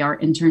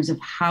ICCPR in terms of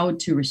how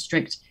to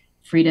restrict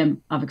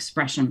freedom of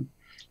expression.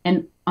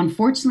 And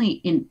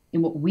unfortunately, in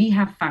what we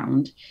have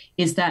found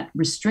is that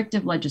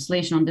restrictive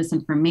legislation on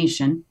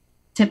disinformation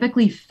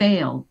typically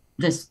fail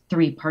this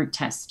three-part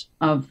test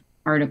of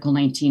Article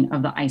 19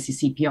 of the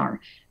ICCPR,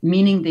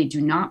 meaning they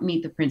do not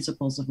meet the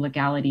principles of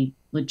legality,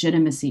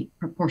 legitimacy,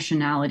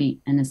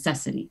 proportionality, and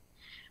necessity.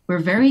 We're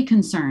very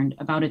concerned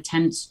about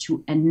attempts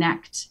to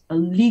enact a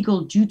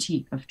legal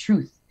duty of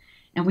truth,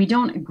 and we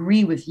don't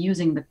agree with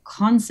using the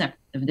concept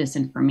of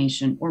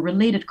disinformation or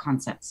related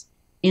concepts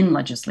in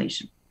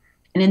legislation.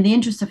 And in the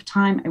interest of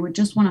time, I would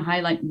just want to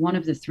highlight one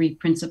of the three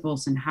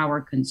principles and how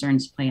our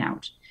concerns play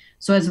out.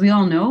 So as we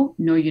all know,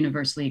 no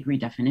universally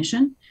agreed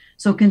definition.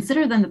 So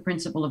consider then the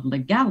principle of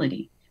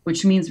legality,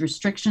 which means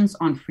restrictions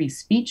on free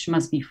speech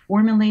must be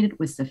formulated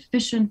with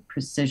sufficient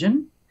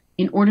precision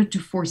in order to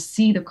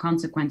foresee the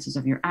consequences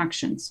of your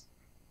actions.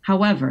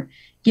 However,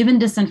 given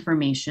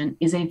disinformation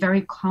is a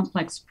very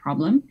complex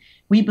problem,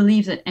 we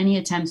believe that any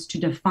attempts to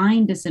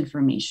define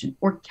disinformation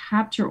or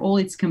capture all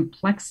its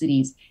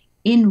complexities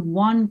in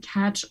one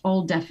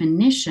catch-all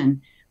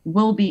definition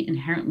will be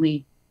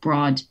inherently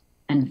broad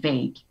and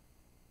vague.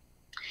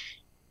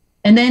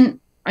 And then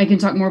I can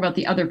talk more about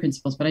the other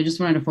principles, but I just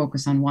wanted to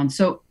focus on one.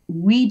 So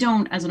we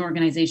don't, as an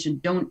organization,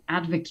 don't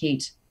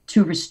advocate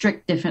to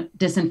restrict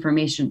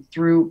disinformation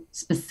through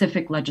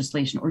specific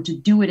legislation or to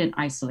do it in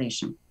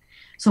isolation.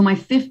 So my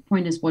fifth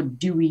point is, what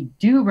we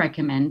do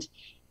recommend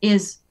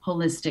is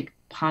holistic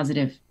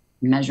positive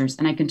measures.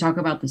 And I can talk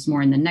about this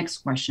more in the next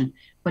question,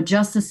 but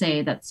just to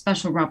say that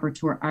Special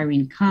Rapporteur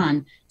Irene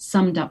Khan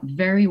summed up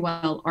very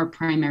well our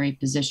primary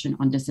position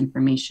on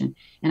disinformation.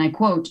 And I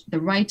quote, "The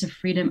right to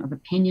freedom of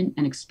opinion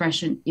and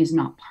expression is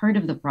not part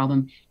of the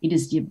problem. It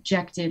is the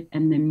objective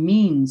and the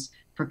means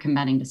for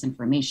combating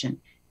disinformation,"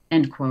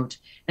 end quote.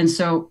 And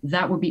so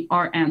that would be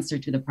our answer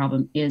to the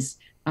problem, is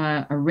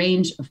a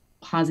range of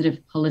positive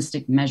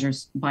holistic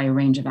measures by a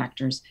range of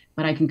actors.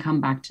 But I can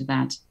come back to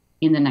that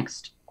in the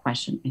next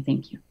question. I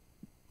thank you.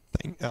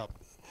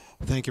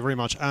 Thank you very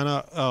much,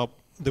 Anna.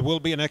 There will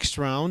be a next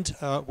round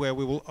where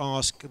we will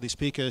ask the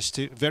speakers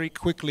to very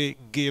quickly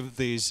give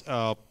these,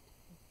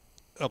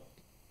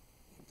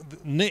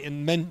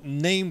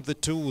 name the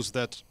tools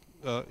that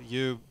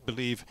you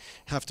believe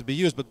have to be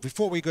used. But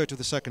before we go to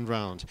the second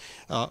round,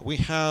 we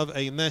have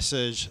a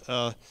message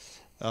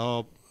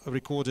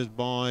recorded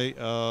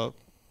by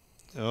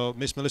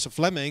Miss Melissa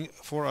Fleming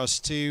for us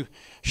to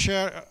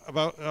share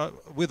about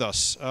with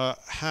us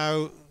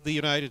how the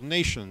United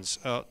Nations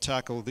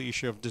tackle the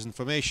issue of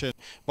disinformation,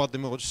 what the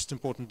most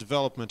important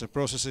development and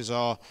processes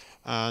are,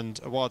 and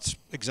what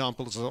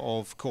examples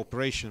of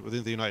cooperation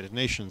within the United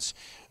Nations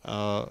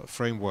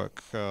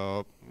framework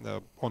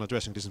on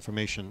addressing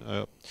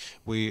disinformation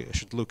we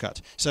should look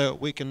at. So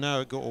we can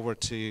now go over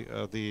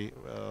to the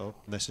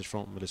message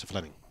from Melissa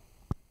Fleming.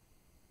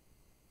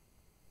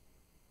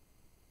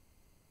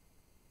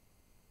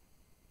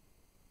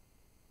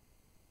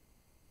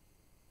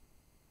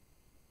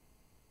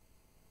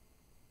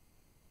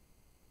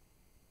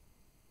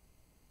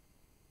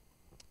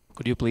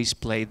 Could you please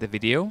play the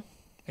video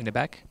in the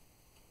back?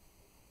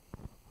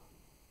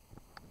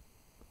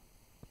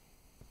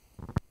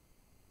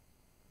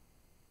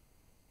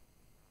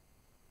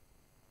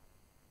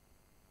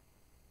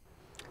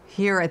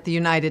 Here at the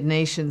United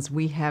Nations,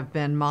 we have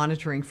been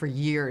monitoring for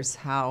years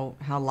how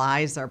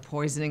lies are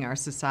poisoning our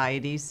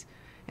societies,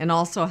 and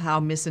also how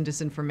mis and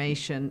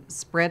disinformation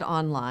spread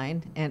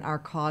online and are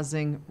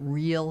causing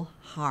real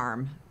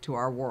harm to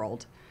our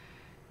world.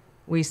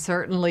 We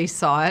certainly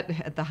saw it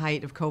at the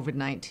height of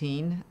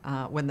COVID-19,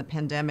 when the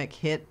pandemic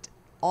hit.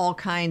 All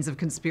kinds of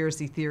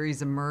conspiracy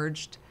theories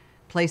emerged,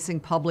 placing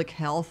public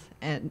health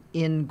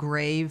in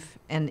grave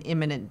and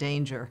imminent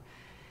danger.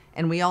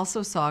 And we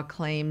also saw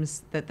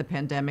claims that the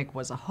pandemic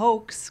was a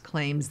hoax,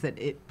 claims that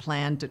it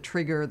planned to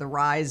trigger the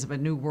rise of a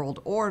new world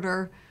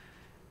order,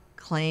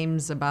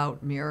 claims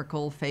about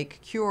miracle fake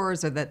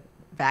cures, or that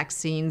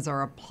vaccines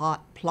are a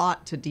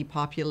plot to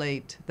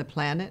depopulate the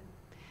planet.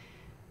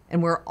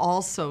 And we're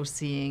also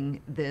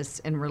seeing this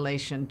in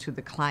relation to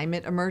the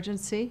climate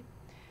emergency,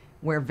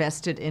 where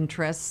vested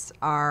interests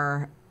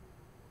are,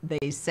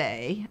 they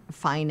say,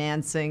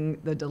 financing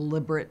the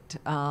deliberate,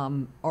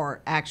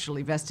 or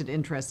actually vested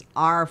interests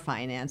are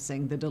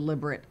financing the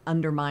deliberate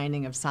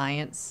undermining of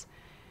science,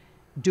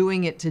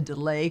 doing it to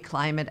delay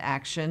climate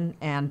action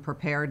and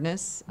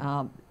preparedness.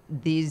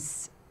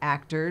 These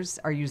actors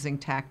are using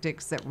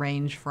tactics that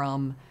range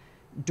from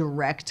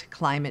direct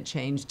climate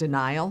change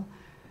denial,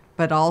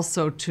 but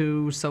also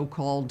to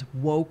so-called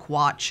woke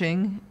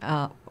washing,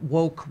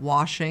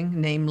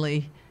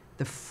 namely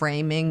the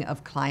framing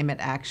of climate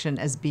action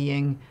as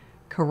being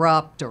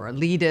corrupt or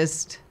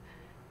elitist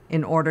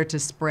in order to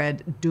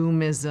spread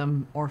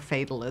doomism or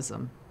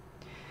fatalism.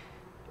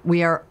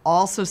 We are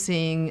also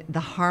seeing the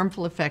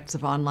harmful effects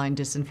of online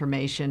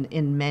disinformation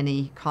in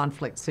many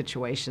conflict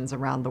situations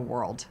around the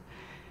world.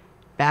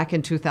 Back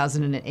in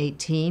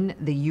 2018,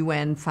 the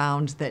UN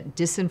found that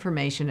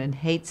disinformation and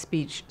hate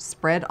speech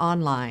spread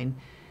online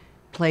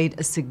played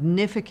a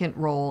significant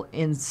role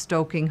in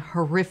stoking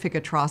horrific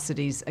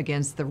atrocities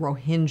against the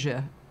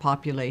Rohingya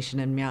population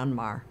in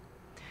Myanmar.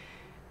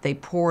 They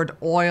poured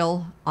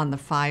oil on the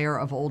fire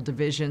of old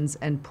divisions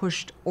and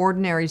pushed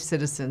ordinary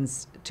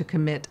citizens to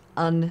commit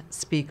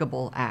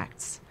unspeakable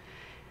acts.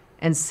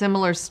 And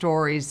similar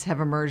stories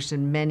have emerged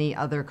in many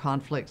other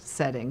conflict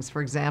settings.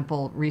 For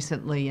example,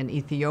 recently in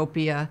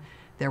Ethiopia,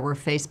 there were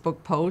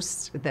Facebook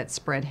posts that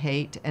spread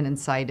hate and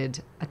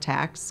incited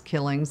attacks,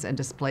 killings, and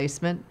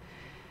displacement.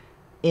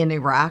 In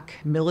Iraq,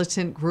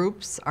 militant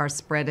groups are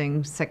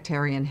spreading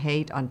sectarian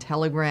hate on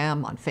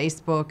Telegram, on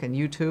Facebook, and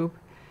YouTube.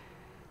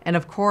 And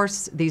of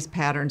course, these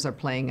patterns are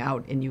playing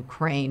out in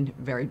Ukraine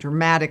very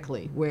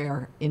dramatically,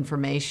 where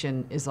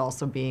information is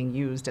also being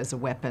used as a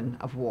weapon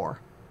of war.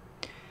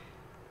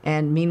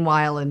 And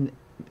meanwhile, in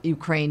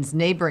Ukraine's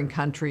neighboring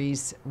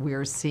countries,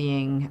 we're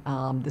seeing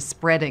the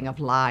spreading of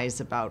lies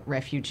about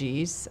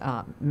refugees,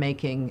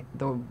 making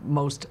the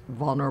most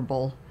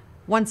vulnerable,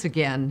 once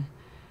again,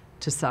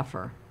 to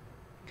suffer.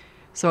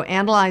 So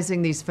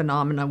analyzing these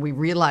phenomena, we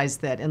realize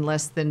that in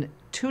less than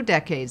 2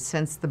 decades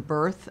since the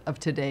birth of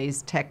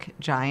today's tech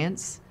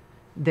giants,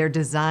 their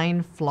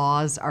design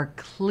flaws are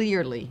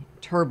clearly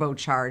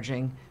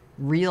turbocharging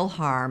real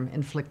harm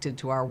inflicted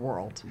to our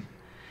world.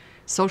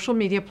 Social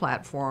media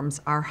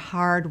platforms are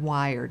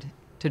hardwired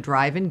to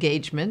drive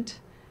engagement,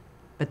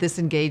 but this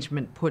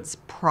engagement puts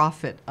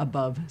profit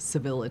above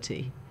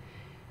civility.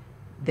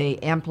 They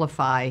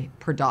amplify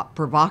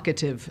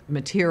provocative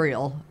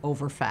material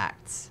over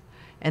facts,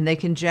 and they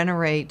can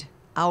generate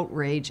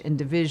outrage and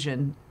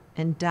division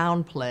and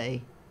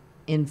downplay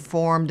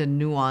informed and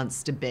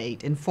nuanced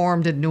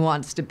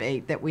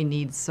debate that we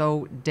need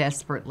so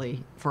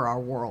desperately for our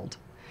world.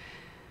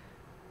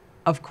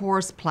 Of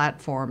course,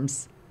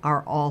 platforms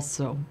are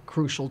also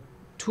crucial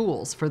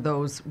tools for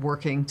those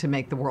working to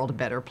make the world a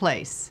better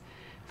place.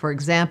 For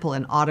example,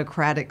 in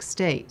autocratic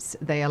states,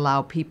 they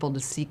allow people to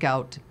seek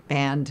out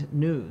banned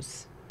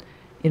news.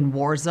 In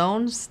war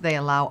zones, they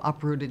allow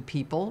uprooted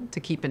people to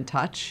keep in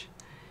touch.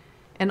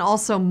 And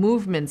also,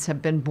 movements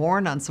have been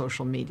born on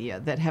social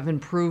media that have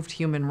improved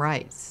human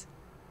rights.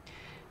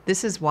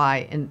 This is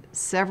why in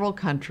several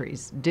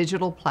countries,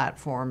 digital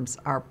platforms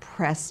are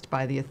pressed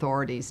by the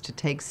authorities to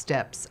take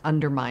steps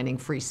undermining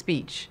free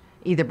speech,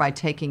 either by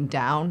taking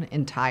down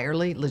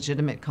entirely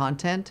legitimate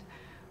content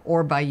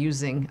or by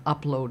using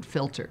upload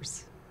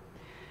filters.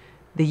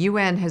 The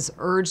UN has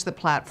urged the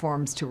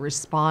platforms to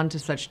respond to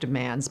such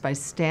demands by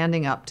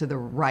standing up to the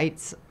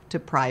rights to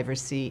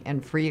privacy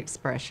and free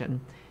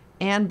expression,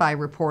 and by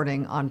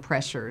reporting on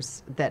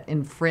pressures that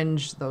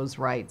infringe those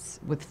rights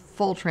with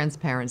full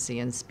transparency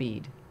and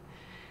speed.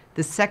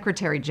 The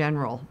Secretary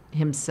General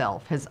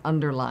himself has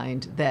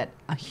underlined that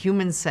a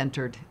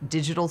human-centered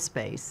digital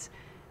space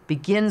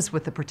begins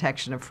with the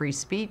protection of free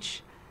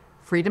speech,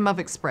 freedom of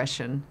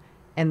expression,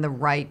 and the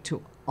right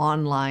to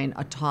online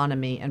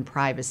autonomy and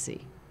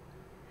privacy.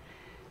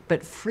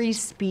 But free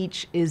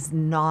speech is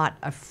not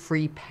a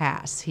free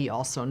pass, he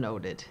also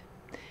noted.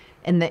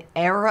 In the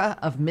era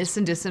of mis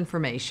and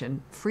disinformation,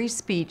 free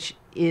speech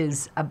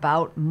is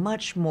about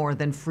much more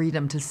than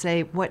freedom to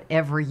say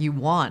whatever you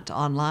want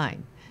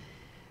online.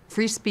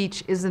 Free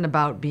speech isn't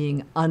about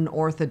being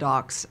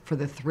unorthodox for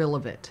the thrill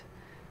of it.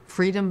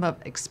 Freedom of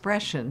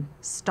expression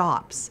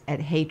stops at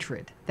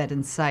hatred that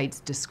incites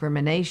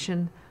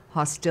discrimination,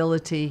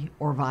 hostility,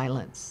 or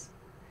violence.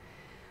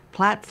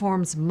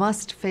 Platforms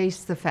must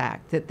face the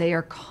fact that they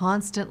are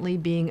constantly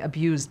being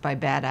abused by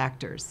bad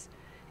actors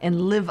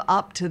and live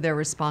up to their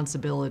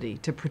responsibility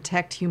to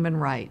protect human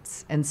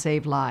rights and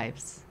save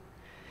lives.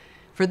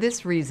 For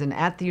this reason,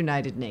 at the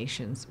United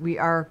Nations, we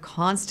are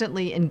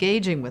constantly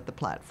engaging with the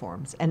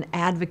platforms and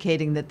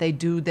advocating that they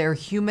do their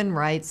human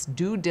rights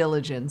due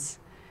diligence,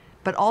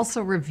 but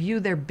also review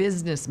their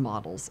business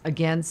models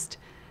against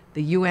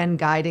the UN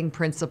Guiding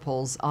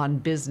Principles on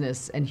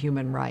Business and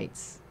Human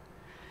Rights.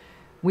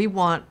 We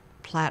want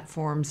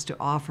platforms to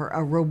offer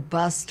a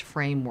robust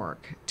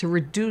framework to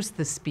reduce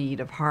the speed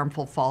of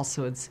harmful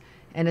falsehoods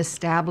and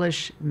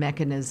establish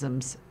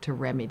mechanisms to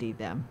remedy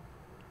them.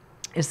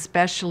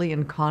 Especially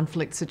in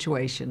conflict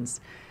situations,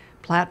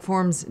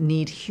 platforms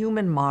need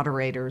human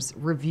moderators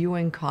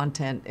reviewing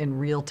content in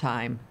real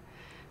time,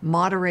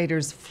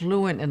 moderators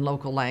fluent in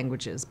local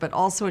languages, but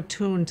also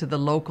attuned to the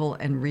local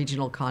and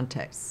regional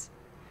contexts.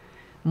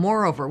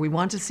 Moreover, we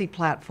want to see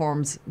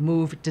platforms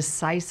move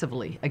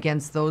decisively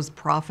against those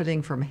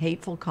profiting from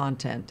hateful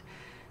content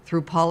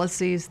through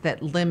policies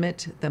that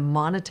limit the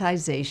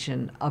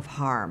monetization of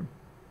harm.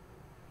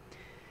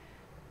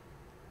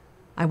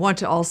 I want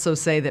to also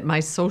say that my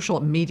social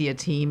media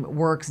team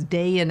works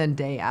day in and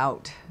day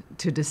out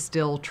to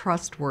distill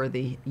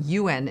trustworthy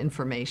UN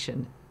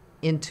information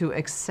into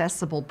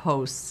accessible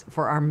posts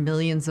for our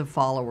millions of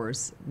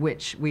followers,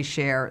 which we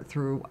share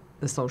through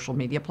the social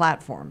media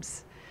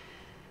platforms.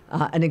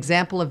 An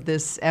example of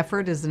this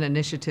effort is an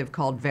initiative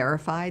called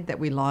Verified that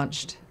we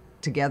launched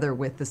together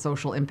with the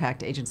social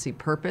impact agency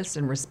Purpose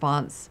in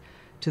response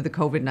to the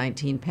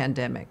COVID-19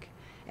 pandemic.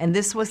 And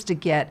this was to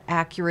get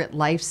accurate,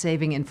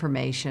 life-saving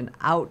information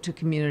out to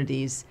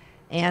communities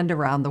and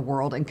around the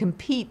world and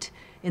compete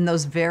in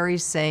those very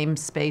same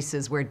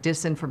spaces where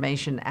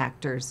disinformation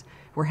actors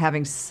were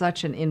having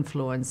such an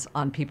influence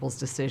on people's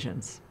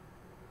decisions.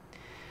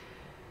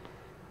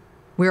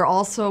 We're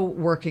also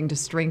working to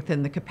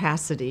strengthen the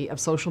capacity of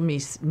social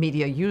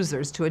media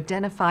users to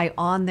identify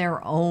on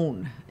their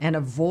own and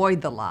avoid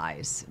the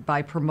lies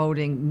by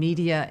promoting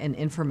media and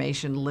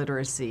information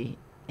literacy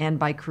and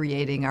by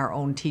creating our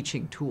own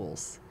teaching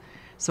tools.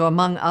 So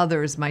among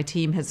others, my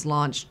team has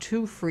launched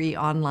 2 free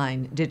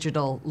online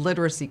digital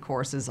literacy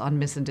courses on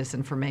mis and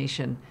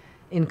disinformation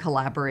in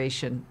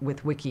collaboration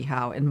with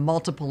WikiHow in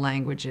multiple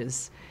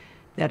languages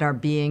that are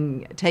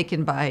being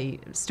taken by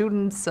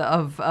students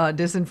of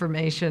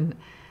disinformation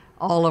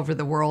all over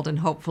the world and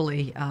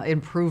hopefully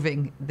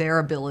improving their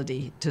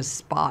ability to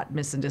spot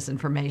mis and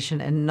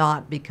disinformation and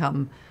not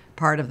become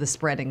part of the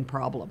spreading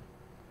problem.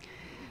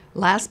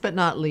 Last but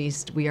not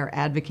least, we are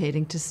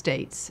advocating to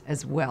states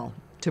as well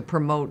to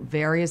promote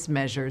various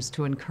measures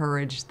to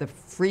encourage the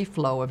free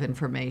flow of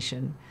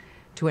information,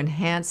 to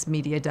enhance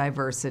media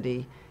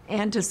diversity,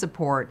 and to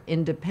support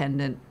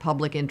independent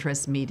public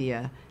interest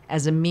media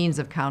as a means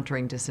of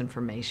countering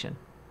disinformation.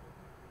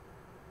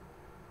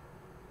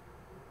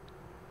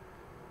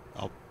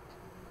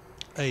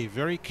 A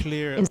very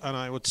clear and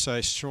I would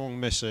say strong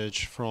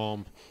message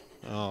from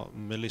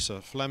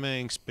Melissa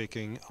Fleming,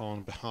 speaking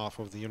on behalf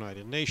of the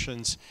United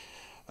Nations.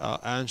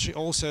 And she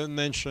also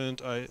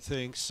mentioned, I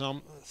think,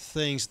 some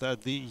things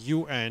that the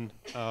UN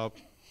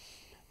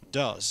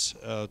does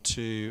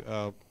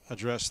to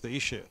address the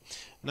issue.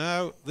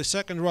 Now, the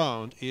second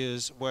round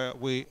is where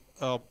we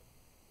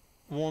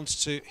want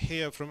to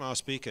hear from our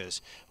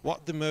speakers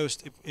what the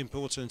most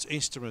important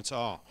instruments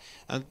are.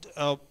 And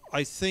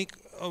I think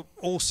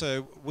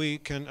also we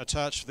can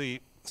attach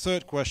the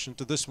third question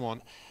to this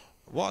one.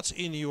 What,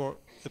 in your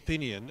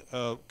opinion,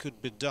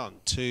 could be done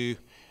to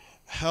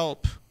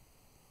help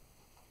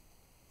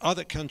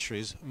other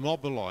countries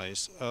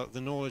mobilize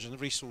the knowledge and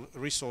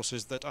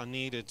resources that are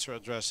needed to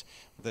address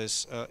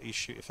this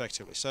issue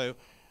effectively? So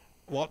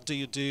what do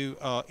you do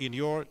in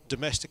your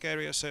domestic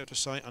area, so to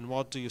say, and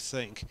what do you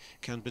think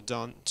can be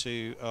done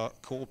to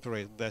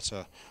cooperate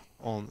better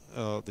on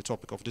the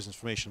topic of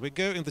disinformation? We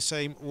go in the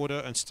same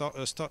order and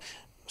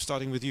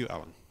starting with you,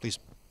 Alan, please.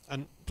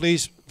 And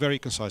please, very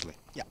concisely.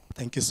 Yeah,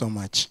 thank you so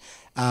much.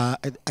 I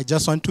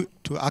just want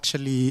to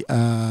actually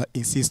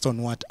insist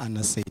on what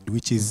Anna said,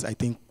 which is, I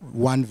think,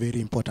 one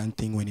very important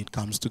thing when it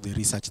comes to the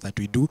research that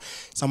we do.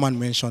 Someone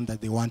mentioned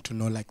that they want to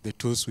know, like, the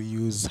tools we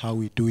use, how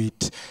we do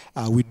it.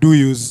 We do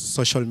use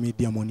social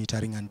media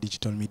monitoring and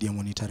digital media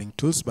monitoring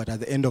tools, but at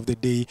the end of the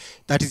day,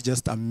 that is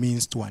just a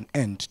means to an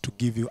end to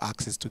give you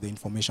access to the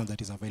information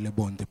that is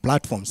available on the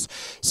platforms.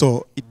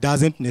 So it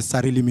doesn't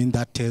necessarily mean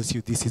that tells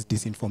you this is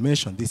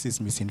disinformation, this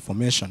is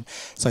misinformation.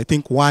 So I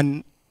think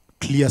one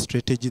clear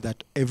strategy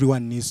that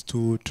everyone needs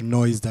to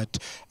know is that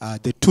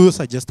the tools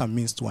are just a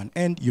means to an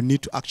end. You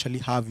need to actually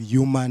have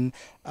human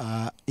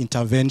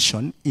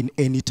intervention in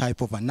any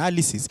type of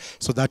analysis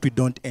so that we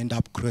don't end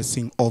up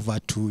crossing over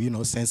to, you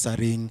know,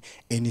 censoring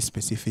any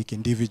specific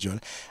individual.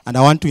 And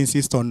I want to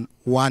insist on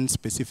one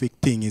specific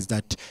thing, is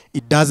that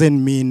it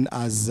doesn't mean,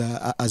 as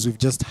we've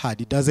just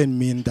heard, it doesn't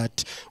mean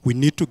that we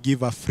need to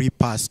give a free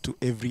pass to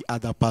every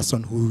other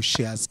person who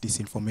shares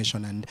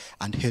disinformation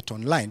and hate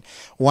online.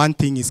 One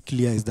thing is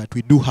clear, is that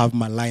we do have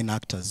malign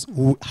actors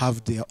who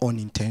have their own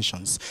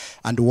intentions.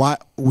 And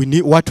what we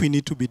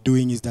need to be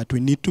doing is that we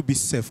need to be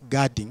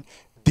safeguarding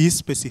these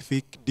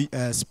specific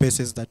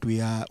spaces that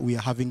we are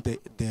having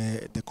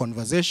the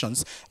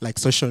conversations, like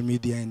social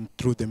media and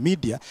through the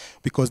media,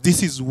 because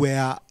this is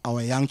where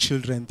our young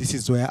children, this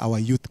is where our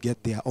youth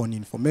get their own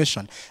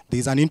information.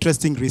 There's an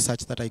interesting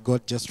research that I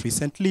got just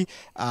recently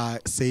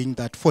saying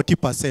that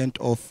 40%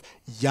 of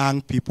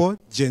young people,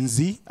 Gen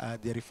Z,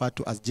 they refer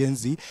to as Gen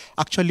Z,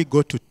 actually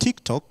go to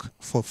TikTok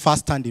for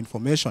first-hand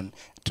information.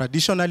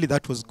 Traditionally,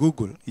 that was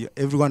Google.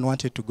 Everyone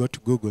wanted to go to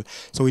Google.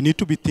 So we need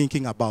to be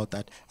thinking about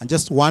that. And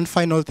just one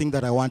final thing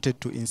that I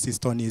wanted to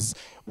insist on is,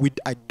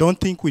 I don't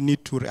think we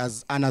need to,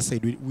 as Anna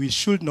said, we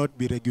should not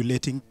be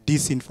regulating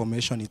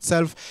disinformation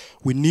itself.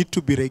 We need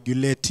to be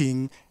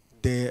regulating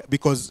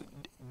because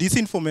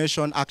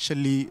disinformation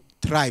actually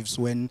thrives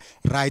when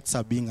rights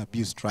are being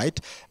abused, right?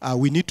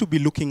 We need to be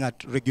looking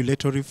at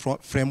regulatory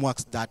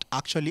frameworks that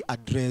actually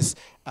address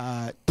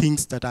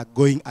things that are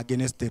going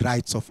against the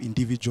rights of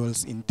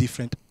individuals in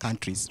different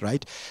countries,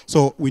 right?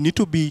 So we need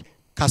to be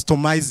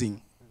customizing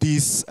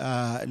these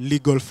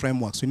legal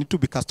frameworks. We need to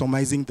be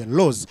customizing the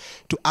laws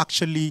to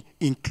actually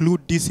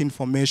include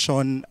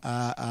disinformation,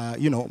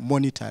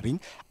 monitoring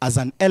as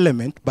an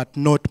element, but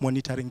not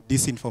monitoring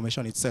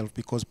disinformation itself,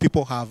 because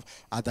people have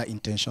other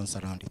intentions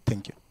around it.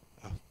 Thank you.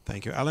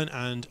 Thank you, Alan.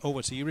 And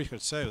over to you,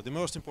 Richard. So, the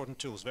most important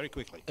tools, very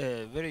quickly.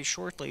 Very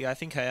shortly, I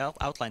think I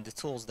outlined the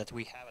tools that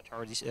we have at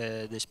our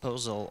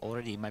disposal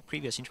already in my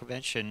previous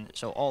intervention.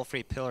 So, all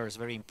three pillars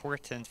very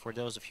important for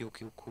those of you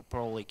who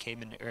probably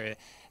came in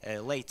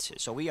late.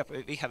 So, we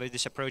have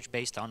this approach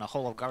based on a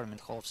whole of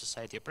government, whole of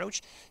society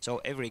approach.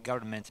 So, every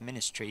government,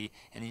 ministry,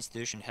 and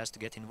institution has to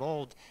get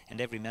involved, and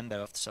every member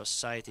of the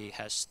society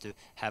has to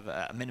have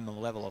a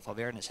minimum level of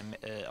awareness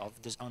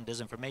on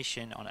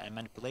disinformation, on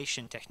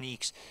manipulation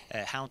techniques,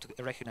 how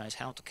to recognize,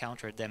 how to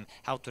counter them,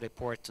 how to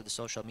report to the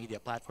social media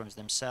platforms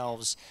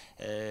themselves,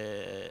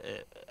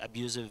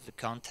 abusive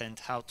content,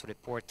 how to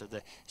report to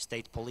the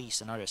state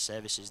police and other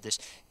services.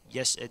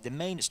 The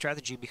main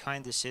strategy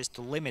behind this is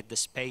to limit the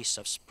space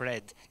of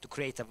spread, to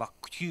create a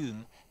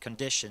vacuum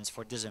conditions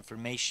for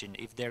disinformation.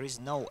 If there is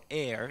no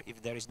air,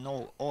 if there is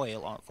no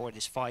oil for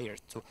this fire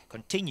to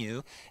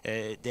continue,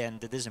 then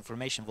the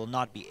disinformation will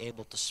not be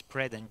able to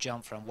spread and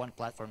jump from one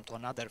platform to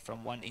another,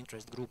 from one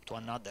interest group to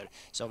another.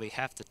 So we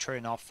have to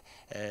turn off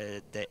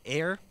the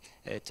air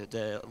to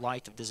the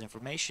light of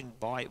disinformation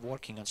by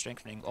working on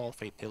strengthening all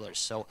three pillars.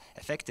 So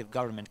effective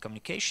government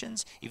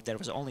communications. If there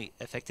was only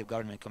effective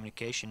government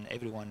communication,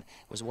 everyone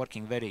was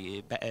working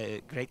very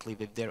greatly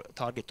with their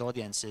target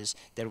audiences,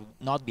 there would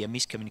not be a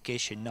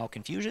miscommunication, no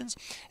confusions.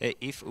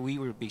 If we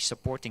would be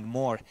supporting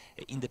more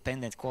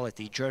independent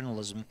quality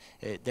journalism,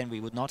 then we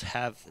would not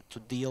have to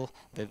deal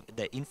with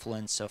the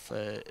influence of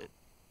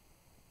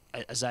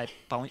as I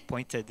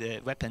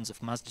pointed, weapons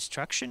of mass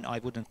destruction. I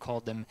wouldn't call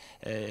them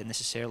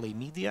necessarily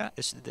media,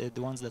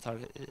 the ones that are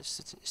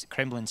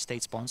Kremlin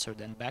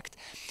state-sponsored and backed.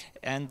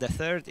 And the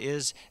third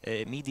is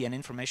media and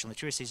information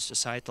literacy,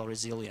 societal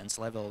resilience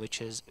level,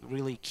 which is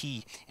really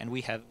key. And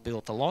we have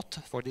built a lot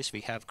for this.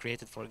 We have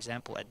created, for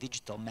example, a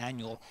digital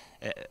manual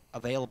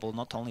available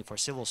not only for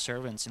civil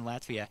servants in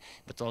Latvia,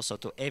 but also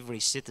to every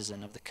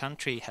citizen of the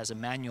country. Has a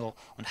manual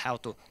on how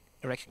to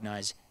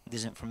recognize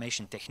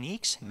disinformation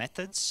techniques,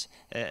 methods,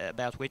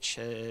 about which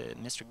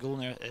Mr.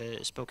 Gulner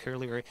spoke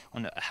earlier,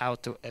 on how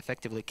to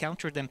effectively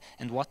counter them,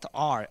 and what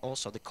are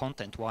also the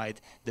content-wide,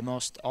 the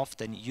most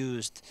often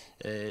used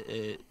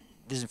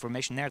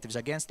disinformation narratives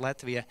against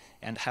Latvia,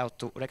 and how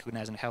to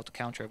recognize and how to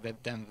counter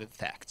them with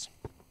facts.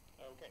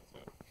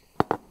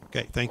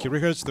 Okay, thank you,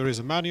 Richard. There is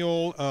a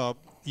manual.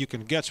 You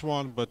can get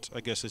one, but I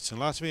guess it's in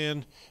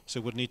Latvian, so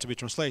it would need to be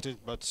translated,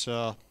 but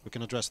we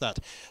can address that.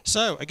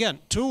 So, again,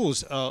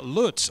 tools.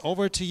 Lutz,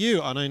 over to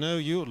you, and I know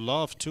you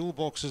love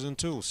toolboxes and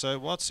tools, so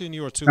what's in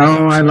your toolbox?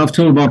 Oh, I love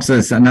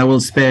toolboxes, and I will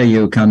spare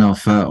you kind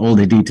of all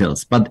the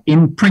details. But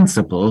in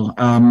principle,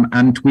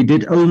 and we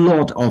did a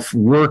lot of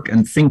work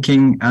and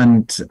thinking,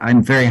 and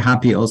I'm very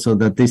happy also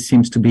that this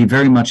seems to be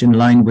very much in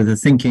line with the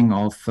thinking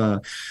of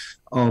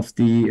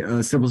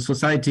the civil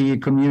society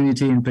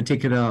community, in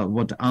particular,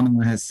 what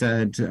Anna has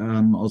said,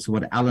 also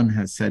what Alan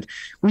has said.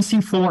 We see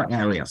 4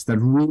 areas that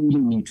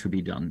really need to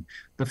be done.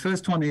 The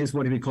first one is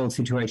what we call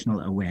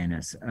situational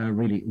awareness.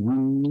 Really, we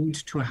need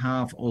to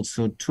have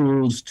also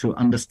tools to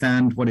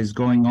understand what is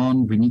going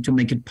on. We need to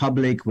make it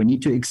public. We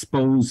need to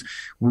expose.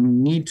 We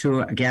need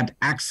to get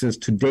access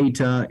to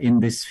data in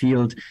this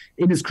field.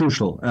 It is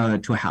crucial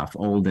to have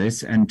all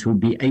this and to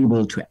be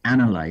able to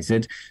analyze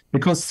it,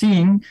 because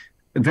seeing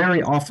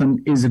very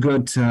often is a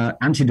good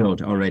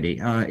antidote already,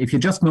 if you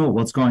just know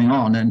what's going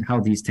on and how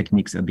these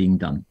techniques are being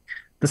done.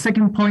 The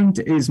second point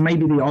is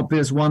maybe the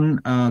obvious one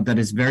that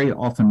is very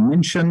often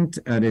mentioned.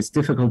 It is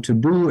difficult to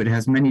do. It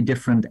has many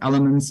different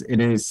elements.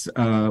 It is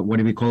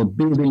what we call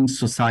building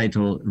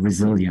societal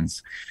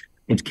resilience.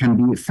 It can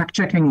be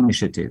fact-checking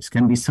initiatives,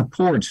 can be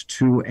support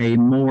to a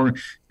more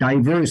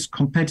diverse,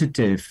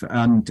 competitive,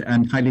 and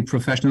highly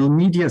professional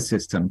media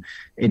system.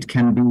 It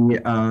can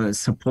be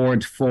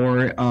support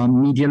for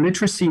media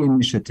literacy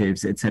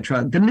initiatives,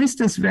 etc. The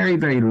list is very,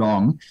 very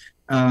long.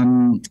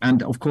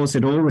 And of course,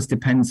 it always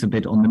depends a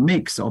bit on the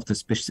mix of the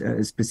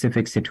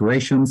specific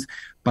situations.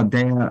 But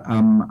there,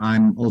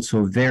 I'm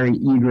also very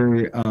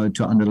eager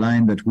to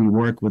underline that we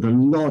work with a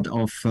lot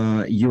of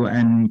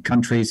UN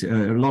countries,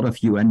 a lot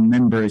of UN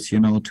members, you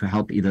know, to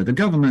help either the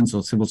governments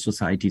or civil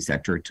society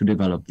sector to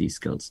develop these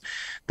skills.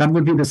 That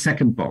would be the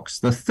second box.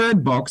 The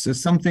third box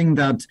is something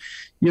that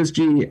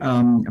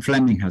USG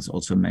Fleming has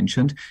also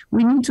mentioned.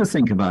 We need to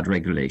think about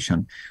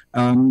regulation,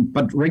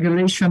 but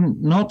regulation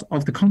not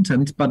of the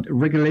content, but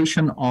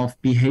regulation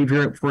of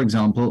behavior, for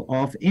example,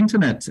 of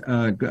internet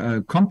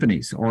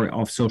companies or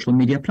of social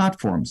media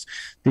platforms.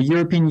 The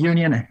European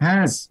Union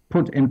has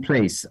put in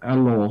place a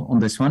law on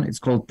this one. It's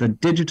called the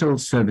Digital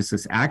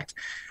Services Act,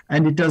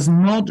 and it does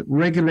not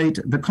regulate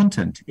the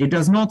content. It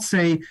does not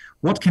say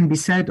what can be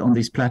said on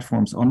these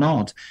platforms or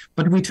not,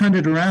 but we turned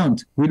it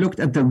around. We looked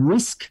at the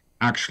risk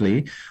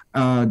actually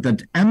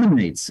that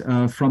emanates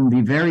from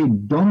the very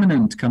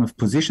dominant kind of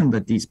position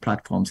that these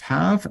platforms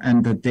have,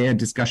 and that their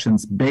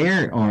discussions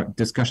bear, or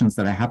discussions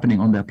that are happening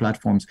on their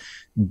platforms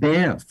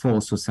bear for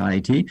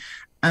society.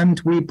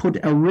 And we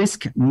put a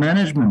risk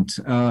management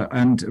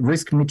and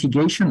risk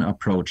mitigation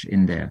approach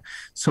in there.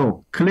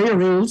 So clear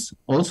rules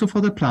also for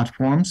the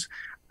platforms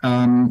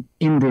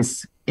in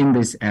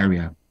this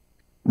area.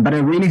 But I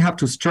really have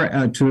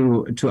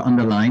to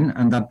underline,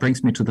 and that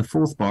brings me to the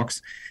fourth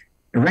box.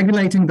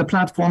 Regulating the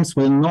platforms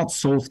will not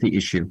solve the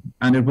issue,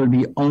 and it will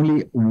be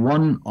only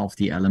one of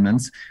the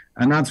elements.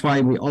 And that's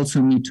why we also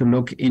need to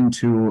look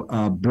into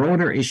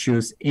broader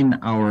issues in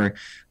our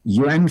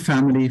UN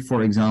family,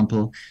 for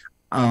example.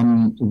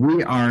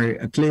 We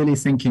are clearly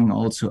thinking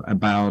also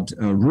about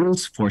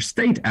rules for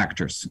state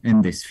actors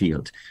in this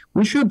field.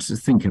 We should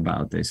think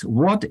about this.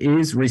 What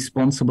is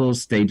responsible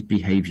state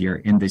behavior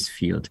in this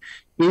field?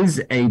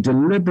 Is a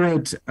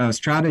deliberate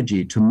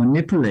strategy to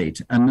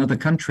manipulate another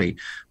country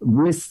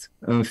with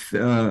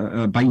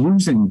by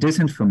using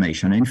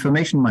disinformation,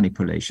 information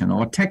manipulation,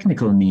 or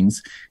technical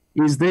means?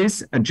 Is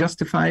this a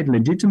justified,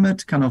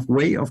 legitimate kind of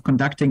way of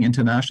conducting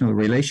international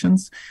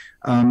relations?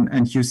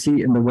 And you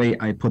see in the way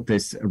I put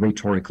this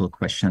rhetorical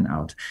question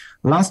out.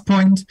 Last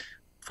point,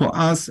 for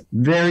us,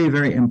 very,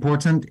 very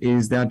important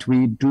is that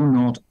we do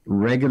not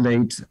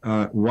regulate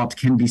what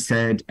can be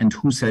said and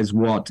who says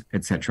what,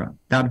 etc.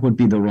 That would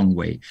be the wrong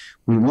way.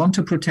 We want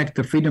to protect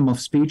the freedom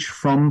of speech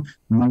from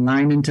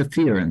malign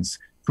interference,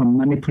 from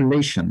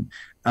manipulation,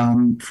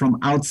 from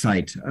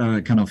outside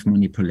kind of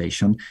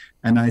manipulation.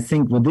 And I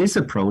think with this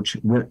approach,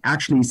 we'll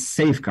actually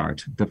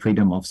safeguard the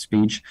freedom of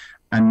speech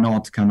and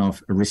not kind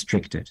of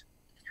restrict it.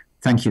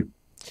 Thank you.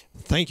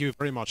 Thank you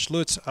very much,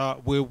 Lutz.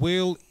 We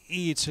will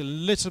eat a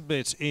little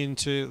bit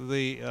into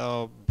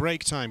the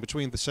break time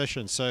between the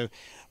sessions. So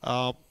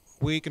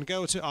we can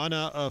go to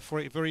Anna for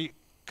a very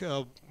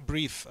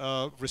brief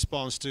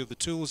response to the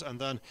tools, and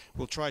then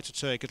we'll try to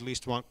take at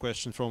least one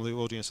question from the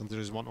audience, and there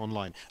is one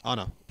online.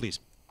 Anna, please.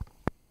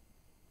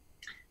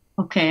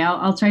 Okay,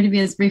 I'll try to be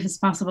as brief as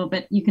possible,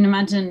 but you can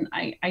imagine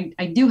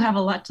I do have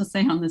a lot to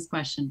say on this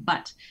question,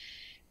 but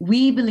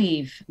we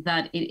believe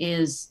that it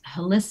is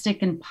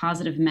holistic and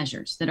positive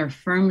measures that are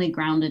firmly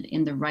grounded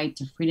in the right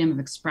to freedom of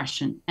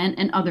expression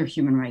and other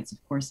human rights, of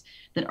course,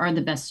 that are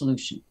the best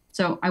solution.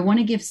 So I want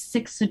to give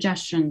 6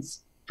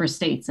 suggestions for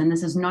states, and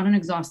this is not an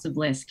exhaustive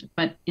list,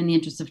 but in the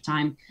interest of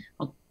time,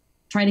 I'll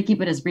try to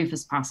keep it as brief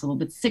as possible,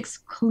 but 6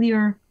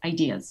 clear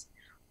ideas.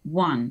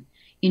 1,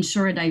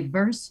 ensure a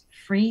diverse,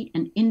 free,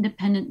 and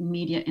independent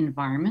media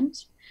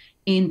environment,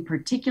 in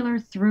particular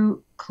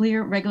through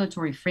clear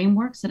regulatory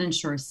frameworks that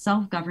ensure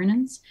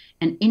self-governance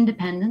and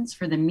independence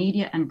for the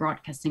media and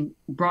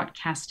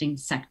broadcasting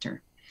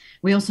sector.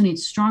 We also need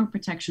strong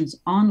protections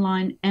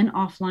online and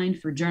offline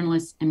for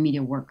journalists and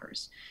media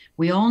workers.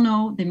 We all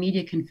know the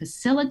media can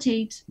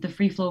facilitate the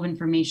free flow of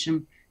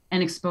information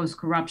and expose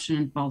corruption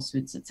and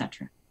falsehoods,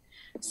 etc.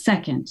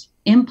 Second,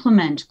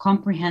 implement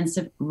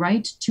comprehensive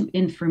right to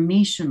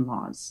information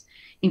laws,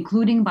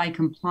 including by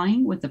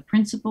complying with the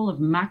principle of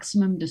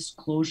maximum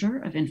disclosure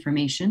of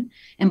information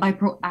and by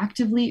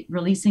proactively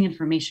releasing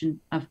information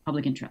of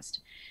public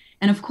interest.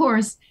 And of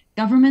course,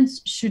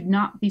 governments should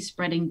not be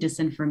spreading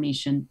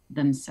disinformation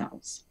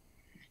themselves.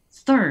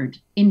 Third,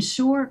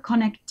 ensure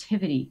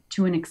connectivity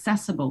to an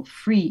accessible,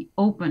 free,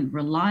 open,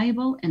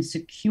 reliable, and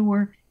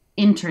secure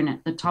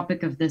internet, the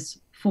topic of this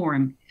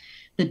forum.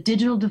 The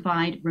digital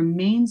divide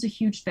remains a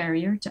huge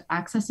barrier to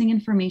accessing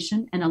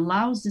information and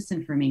allows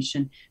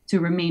disinformation to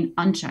remain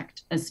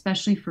unchecked,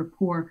 especially for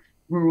poor,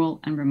 rural,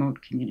 and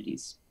remote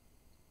communities.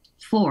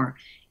 4,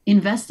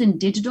 invest in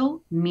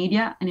digital,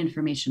 media, and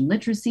information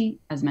literacy,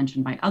 as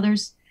mentioned by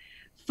others.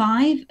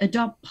 5,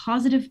 adopt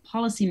positive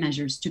policy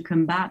measures to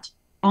combat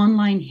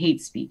online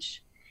hate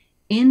speech,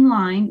 in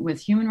line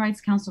with Human Rights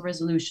Council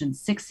Resolution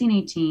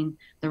 1618,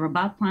 the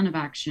Rabat Plan of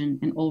Action,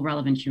 and all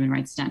relevant human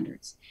rights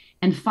standards.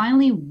 And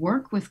finally,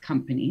 work with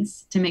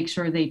companies to make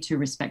sure they too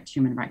respect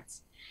human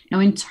rights. Now,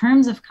 in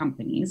terms of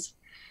companies,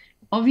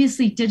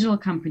 obviously digital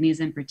companies,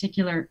 in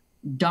particular,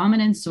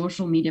 dominant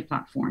social media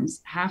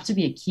platforms have to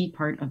be a key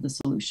part of the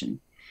solution.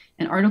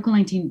 And Article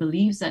 19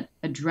 believes that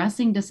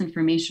addressing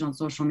disinformation on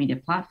social media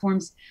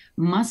platforms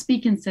must be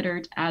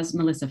considered, as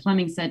Melissa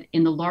Fleming said,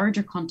 in the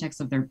larger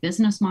context of their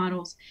business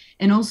models,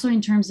 and also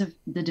in terms of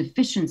the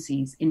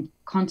deficiencies in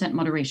content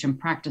moderation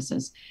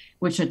practices,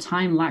 which at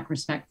times lack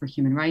respect for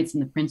human rights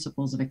and the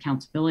principles of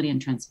accountability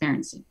and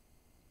transparency.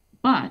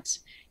 But,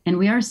 and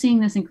we are seeing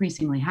this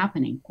increasingly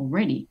happening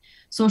already,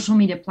 social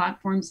media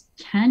platforms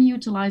can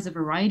utilize a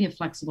variety of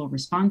flexible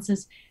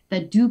responses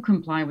that do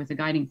comply with the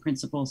guiding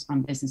principles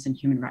on business and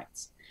human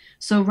rights.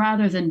 So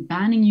rather than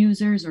banning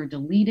users or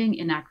deleting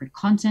inaccurate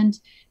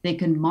content, they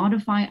can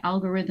modify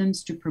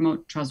algorithms to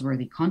promote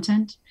trustworthy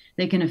content.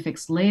 They can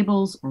affix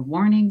labels or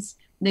warnings.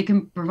 They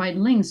can provide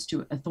links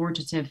to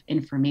authoritative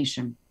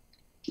information,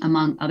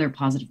 among other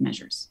positive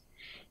measures.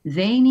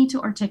 They need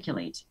to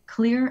articulate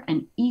clear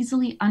and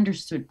easily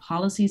understood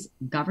policies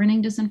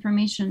governing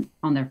disinformation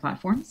on their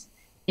platforms,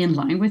 in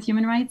line with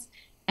human rights,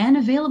 and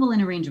available in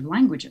a range of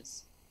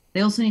languages.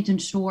 They also need to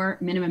ensure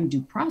minimum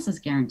due process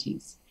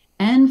guarantees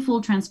and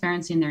full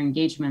transparency in their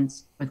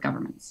engagements with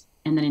governments.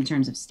 And then in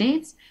terms of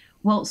states,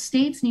 well,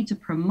 states need to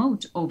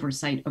promote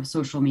oversight of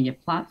social media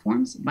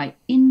platforms by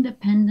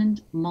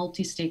independent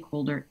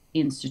multi-stakeholder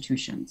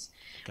institutions,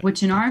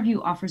 which in our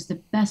view offers the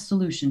best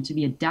solution to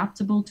be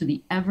adaptable to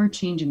the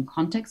ever-changing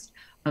context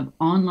of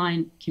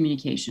online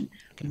communication,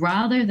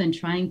 rather than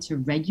trying to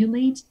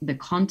regulate the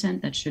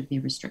content that should be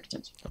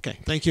restricted. Okay,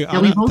 thank you,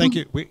 Anna. Thank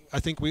you. I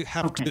think we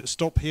have to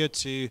stop here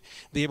to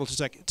be able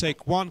to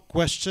take one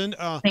question.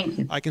 Thank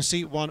you. I can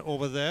see one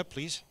over there,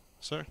 please,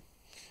 sir.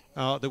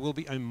 There will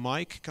be a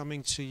mic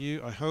coming to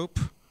you, I hope.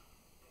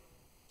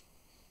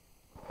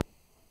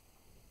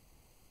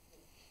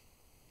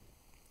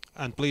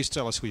 And please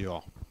tell us who you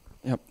are.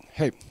 Yep.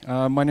 Hey,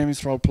 my name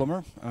is Raul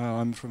Plummer.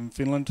 I'm from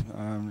Finland.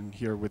 I'm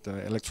here with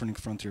Electronic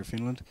Frontier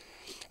Finland.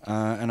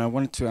 And I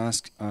wanted to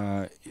ask,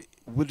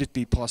 would it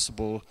be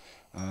possible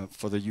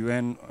for the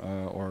UN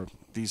or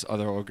these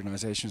other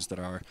organizations that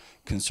are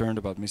concerned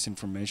about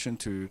misinformation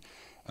to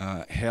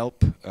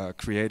help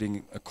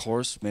creating a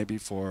course maybe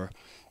for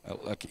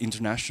like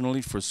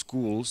internationally for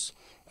schools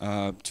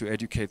to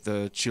educate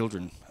the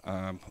children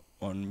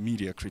on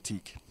media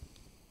critique?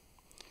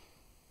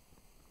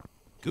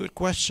 Good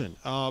question.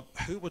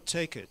 Who would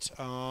take it?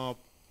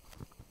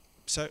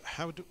 So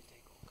how do?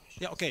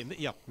 Yeah. Okay.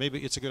 Yeah. Maybe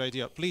it's a good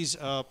idea. Please.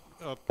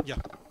 Yeah.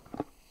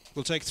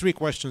 We'll take 3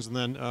 questions and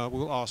then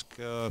we'll ask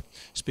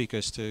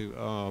speakers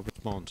to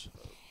respond.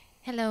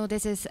 Hello,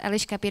 this is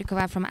Eliška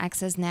Pirková from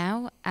Access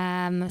Now.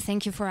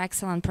 Thank you for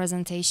excellent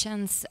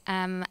presentations.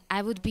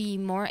 I would be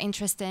more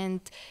interested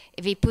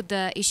if we put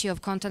the issue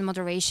of content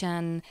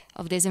moderation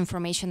of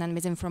disinformation and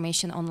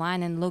misinformation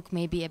online and look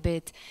maybe a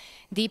bit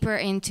deeper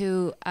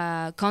into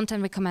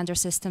content recommender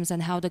systems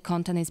and how the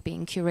content is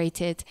being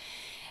curated,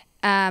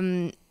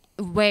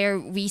 where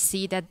we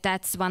see that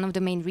that's one of the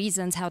main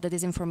reasons how the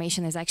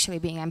disinformation is actually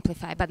being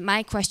amplified. But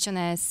my question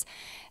is,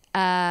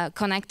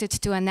 connected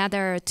to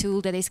another tool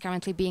that is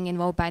currently being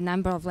invoked by a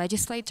number of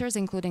legislators,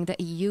 including the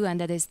EU, and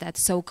that is that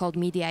so-called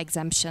media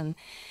exemption.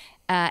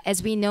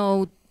 As we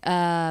know,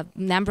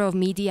 number of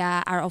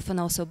media are often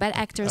also bad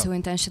actors who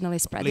intentionally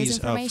spread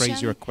disinformation. Please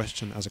phrase your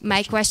question as a question.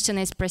 My question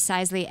is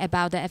precisely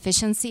about the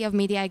efficiency of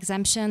media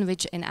exemption,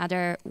 which in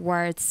other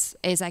words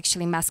is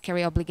actually must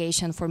carry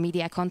obligation for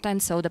media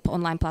content, so the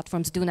online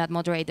platforms do not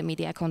moderate the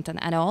media content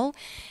at all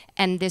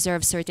and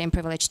deserve certain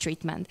privileged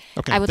treatment.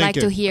 Okay, I would like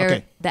to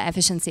hear the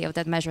efficiency of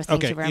that measure.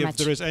 Thank you very much. If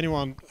there is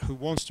anyone who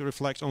wants to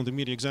reflect on the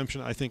media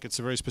exemption, I think it's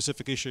a very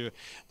specific issue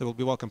that will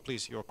be welcome.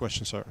 Please, your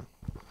question, sir.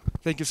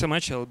 Thank you so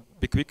much. I'll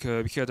be quick.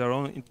 We had our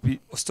own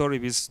story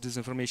with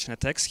disinformation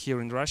attacks here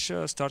in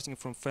Russia, starting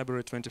from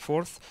February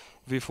 24th.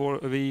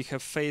 We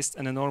have faced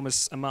an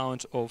enormous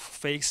amount of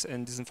fakes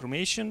and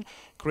disinformation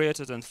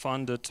created and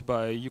funded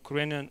by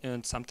Ukrainian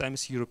and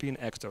sometimes European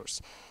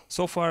actors.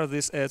 So far,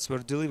 these ads were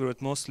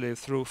delivered mostly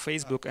through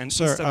Facebook and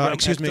Instagram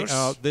excuse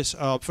actors.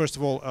 me. First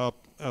of all,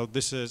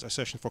 this is a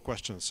session for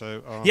questions.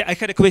 So yeah, I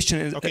had a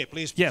question. Okay,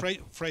 please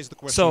phrase the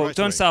question. So right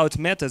turns away. out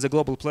Meta, as a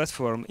global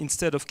platform,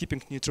 instead of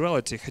keeping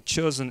neutrality, had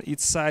chosen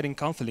its side in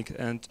conflict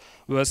and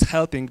was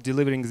helping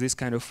delivering this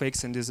kind of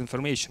fakes and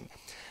disinformation.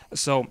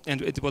 So,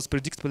 and it was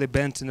predictably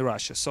banned in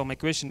Russia. So my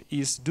question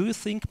is, do you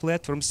think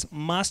platforms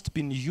must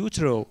be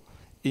neutral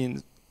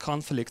in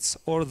conflicts,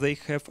 or they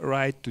have a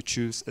right to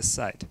choose a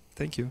side?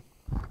 Thank you.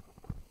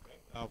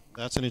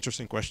 That's an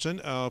interesting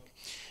question.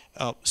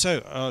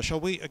 Shall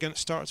we again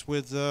start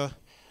with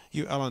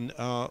you, Alan?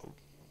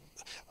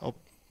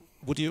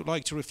 Would you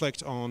like to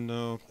reflect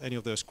on any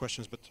of those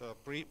questions? But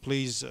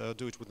please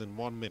do it within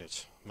 1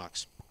 minute,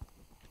 max.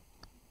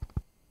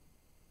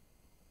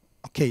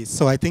 Okay,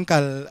 so I think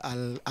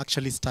I'll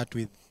actually start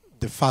with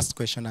the first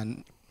question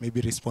and maybe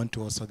respond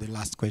to also the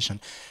last question.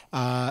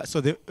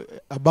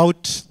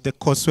 About the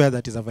courseware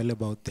that is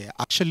available out there.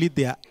 Actually,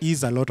 there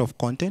is a lot of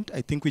content.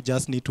 I think we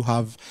just need to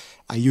have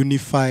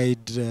unifying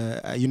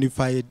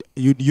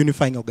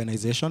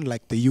organization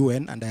like the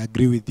UN, and I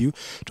agree with you,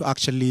 to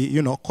actually,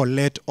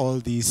 collect all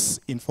this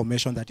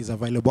information that is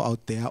available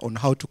out there on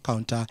how to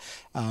counter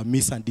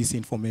mis and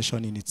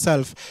disinformation in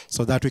itself,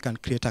 so that we can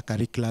create a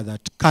curricula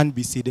that can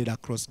be seeded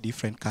across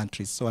different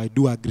countries. So I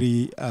do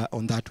agree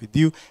on that with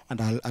you,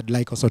 and I'd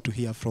like also to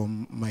hear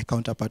from my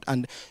counterpart.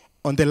 And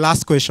on the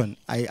last question,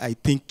 I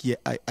think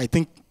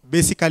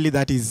basically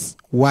that is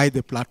why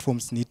the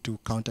platforms need to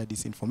counter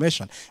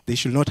disinformation. They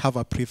should not have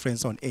a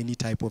preference on any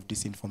type of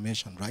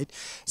disinformation, right?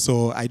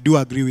 So I do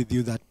agree with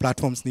you that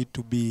platforms need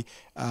to be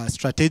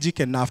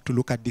strategic enough to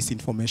look at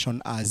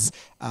disinformation as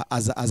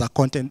a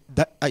content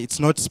that it's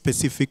not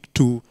specific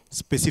to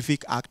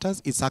specific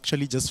actors. It's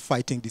actually just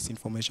fighting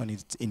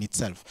disinformation in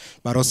itself.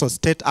 But also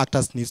state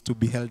actors need to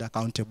be held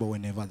accountable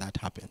whenever that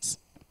happens.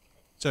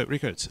 So,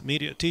 Richard,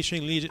 media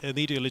teaching,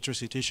 media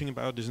literacy, teaching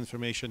about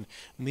disinformation,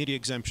 media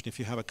exemption, if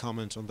you have a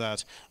comment on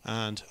that,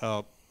 and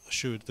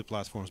should the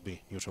platforms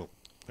be neutral?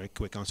 Very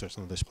quick answers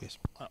on this, please.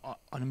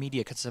 On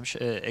media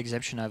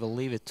exemption, I will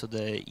leave it to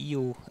the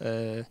EU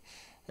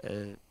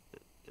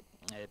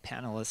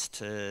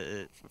panelist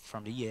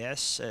from the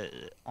EAS.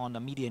 On the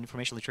media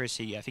information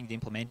literacy, I think the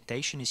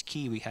implementation is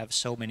key. We have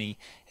so many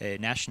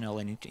national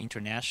and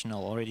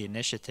international already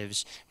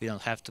initiatives. We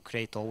don't have to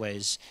create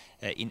always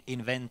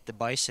invent the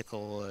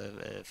bicycle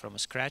from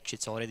scratch.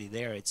 It's already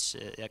there. It's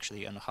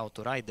actually on how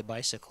to ride the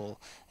bicycle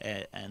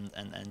and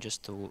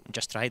just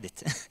ride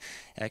it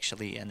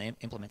actually, and the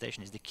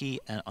implementation is the key.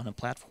 And on the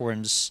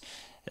platforms,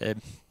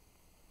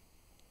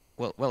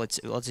 well, it's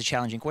a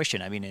challenging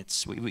question. I mean,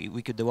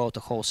 we could devote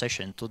a whole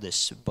session to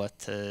this,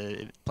 but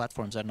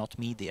platforms are not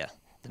media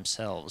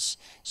themselves,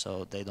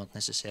 so they don't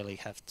necessarily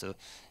have to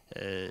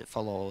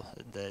follow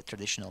the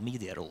traditional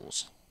media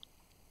rules.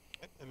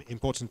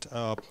 Important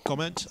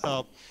comment.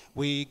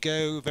 We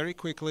go very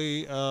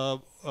quickly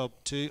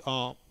to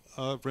our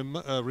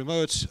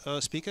remote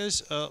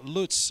speakers.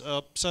 Lutz,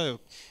 so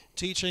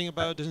teaching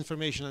about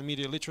disinformation and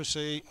media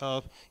literacy.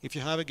 If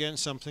you have again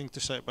something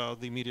to say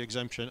about the media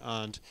exemption,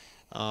 and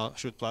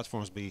should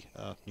platforms be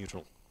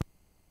neutral?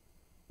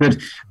 Good.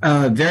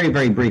 Very,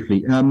 very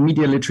briefly,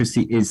 media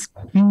literacy is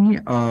key,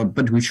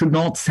 but we should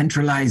not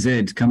centralize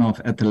it kind of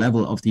at the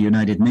level of the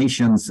United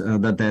Nations,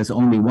 that there's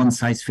only one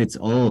size fits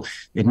all.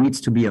 It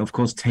needs to be, of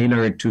course,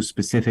 tailored to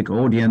specific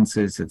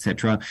audiences,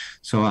 etc.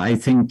 So I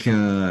think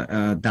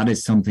that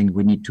is something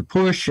we need to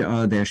push.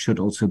 There should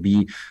also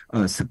be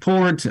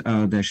support.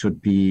 There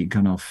should be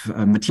kind of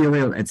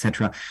material,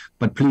 etc.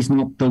 But please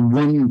not the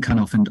one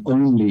kind of and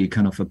only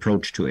kind of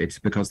approach to it,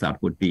 because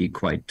that would be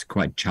quite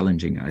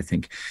challenging, I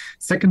think.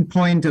 Second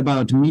point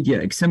about media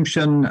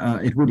exemption,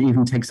 it would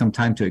even take some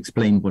time to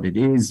explain what it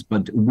is,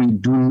 but we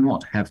do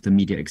not have the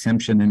media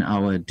exemption in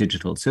our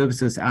Digital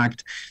Services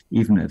Act,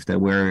 even if there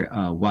were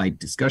wide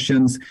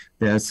discussions.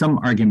 There are some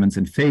arguments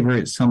in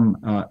favor, some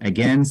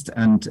against,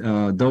 and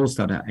those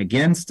that are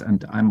against,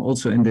 and I'm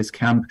also in this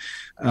camp,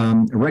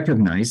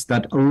 recognize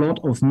that a lot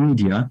of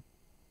media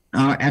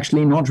are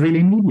actually not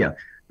really media.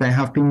 They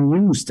have been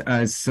used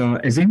as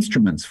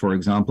instruments, for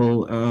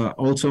example,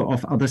 also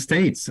of other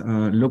states.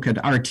 Look at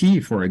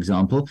RT, for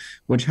example,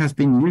 which has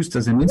been used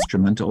as an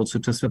instrument also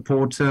to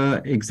support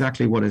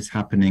exactly what is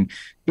happening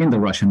in the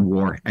Russian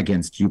war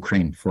against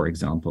Ukraine, for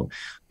example.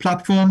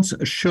 Platforms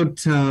should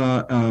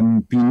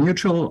be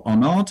neutral or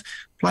not.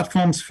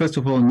 Platforms, first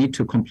of all, need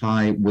to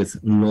comply with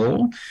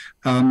law,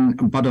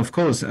 but of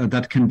course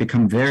that can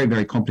become very,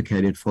 very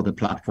complicated for the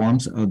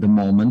platforms the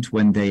moment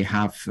when they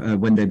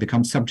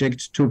become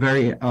subject to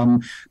very,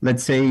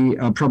 let's say,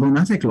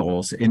 problematic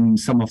laws in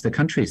some of the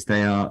countries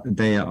they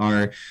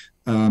are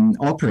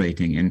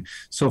operating in.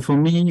 So for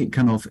me,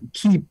 kind of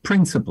key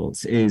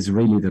principles is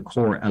really the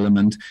core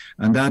element,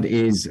 and that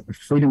is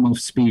freedom of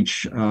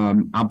speech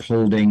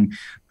upholding,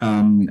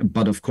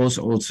 but of course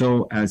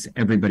also, as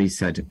everybody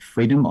said,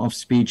 freedom of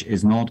speech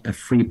is not a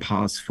free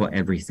pass for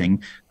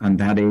everything, and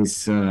that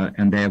is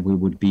and there we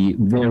would be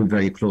very,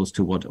 very close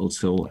to what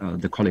also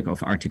the colleague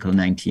of Article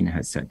 19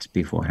 has said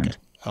beforehand.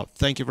 Okay.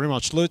 Thank you very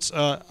much, Lutz.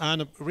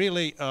 And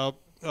really,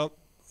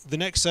 the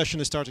next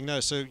session is starting now,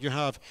 so you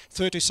have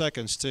 30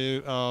 seconds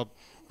to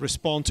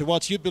respond to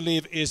what you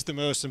believe is the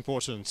most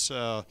important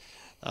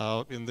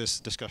in this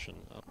discussion.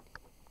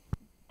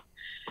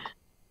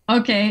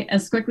 Okay,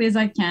 as quickly as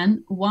I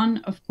can.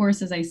 One, of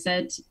course, as I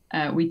said,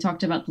 we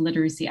talked about the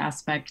literacy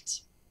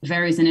aspect.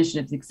 Various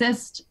initiatives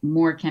exist,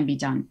 more can be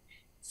done.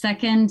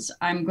 Second,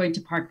 I'm going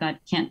to park that,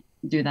 can't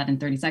do that in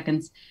 30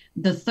 seconds.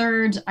 The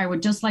third, I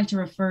would just like to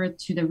refer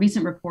to the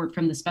recent report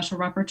from the Special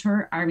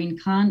Rapporteur, Irene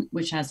Khan,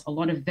 which has a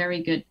lot of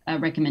very good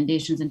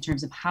recommendations in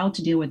terms of how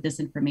to deal with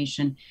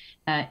disinformation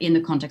in the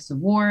context of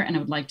war, and I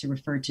would like to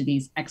refer to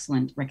these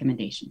excellent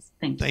recommendations.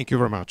 Thank you. Thank you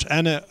very much.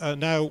 And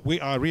now we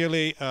are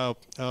really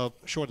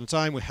short on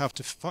time. We have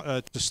to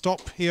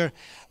stop here.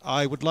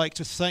 I would like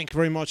to thank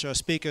very much our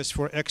speakers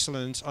for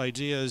excellent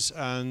ideas,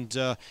 and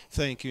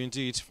thank you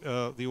indeed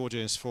the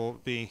audience for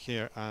being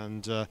here,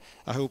 and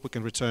I hope we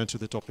can return to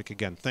the topic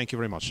again. Thank you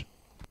very much.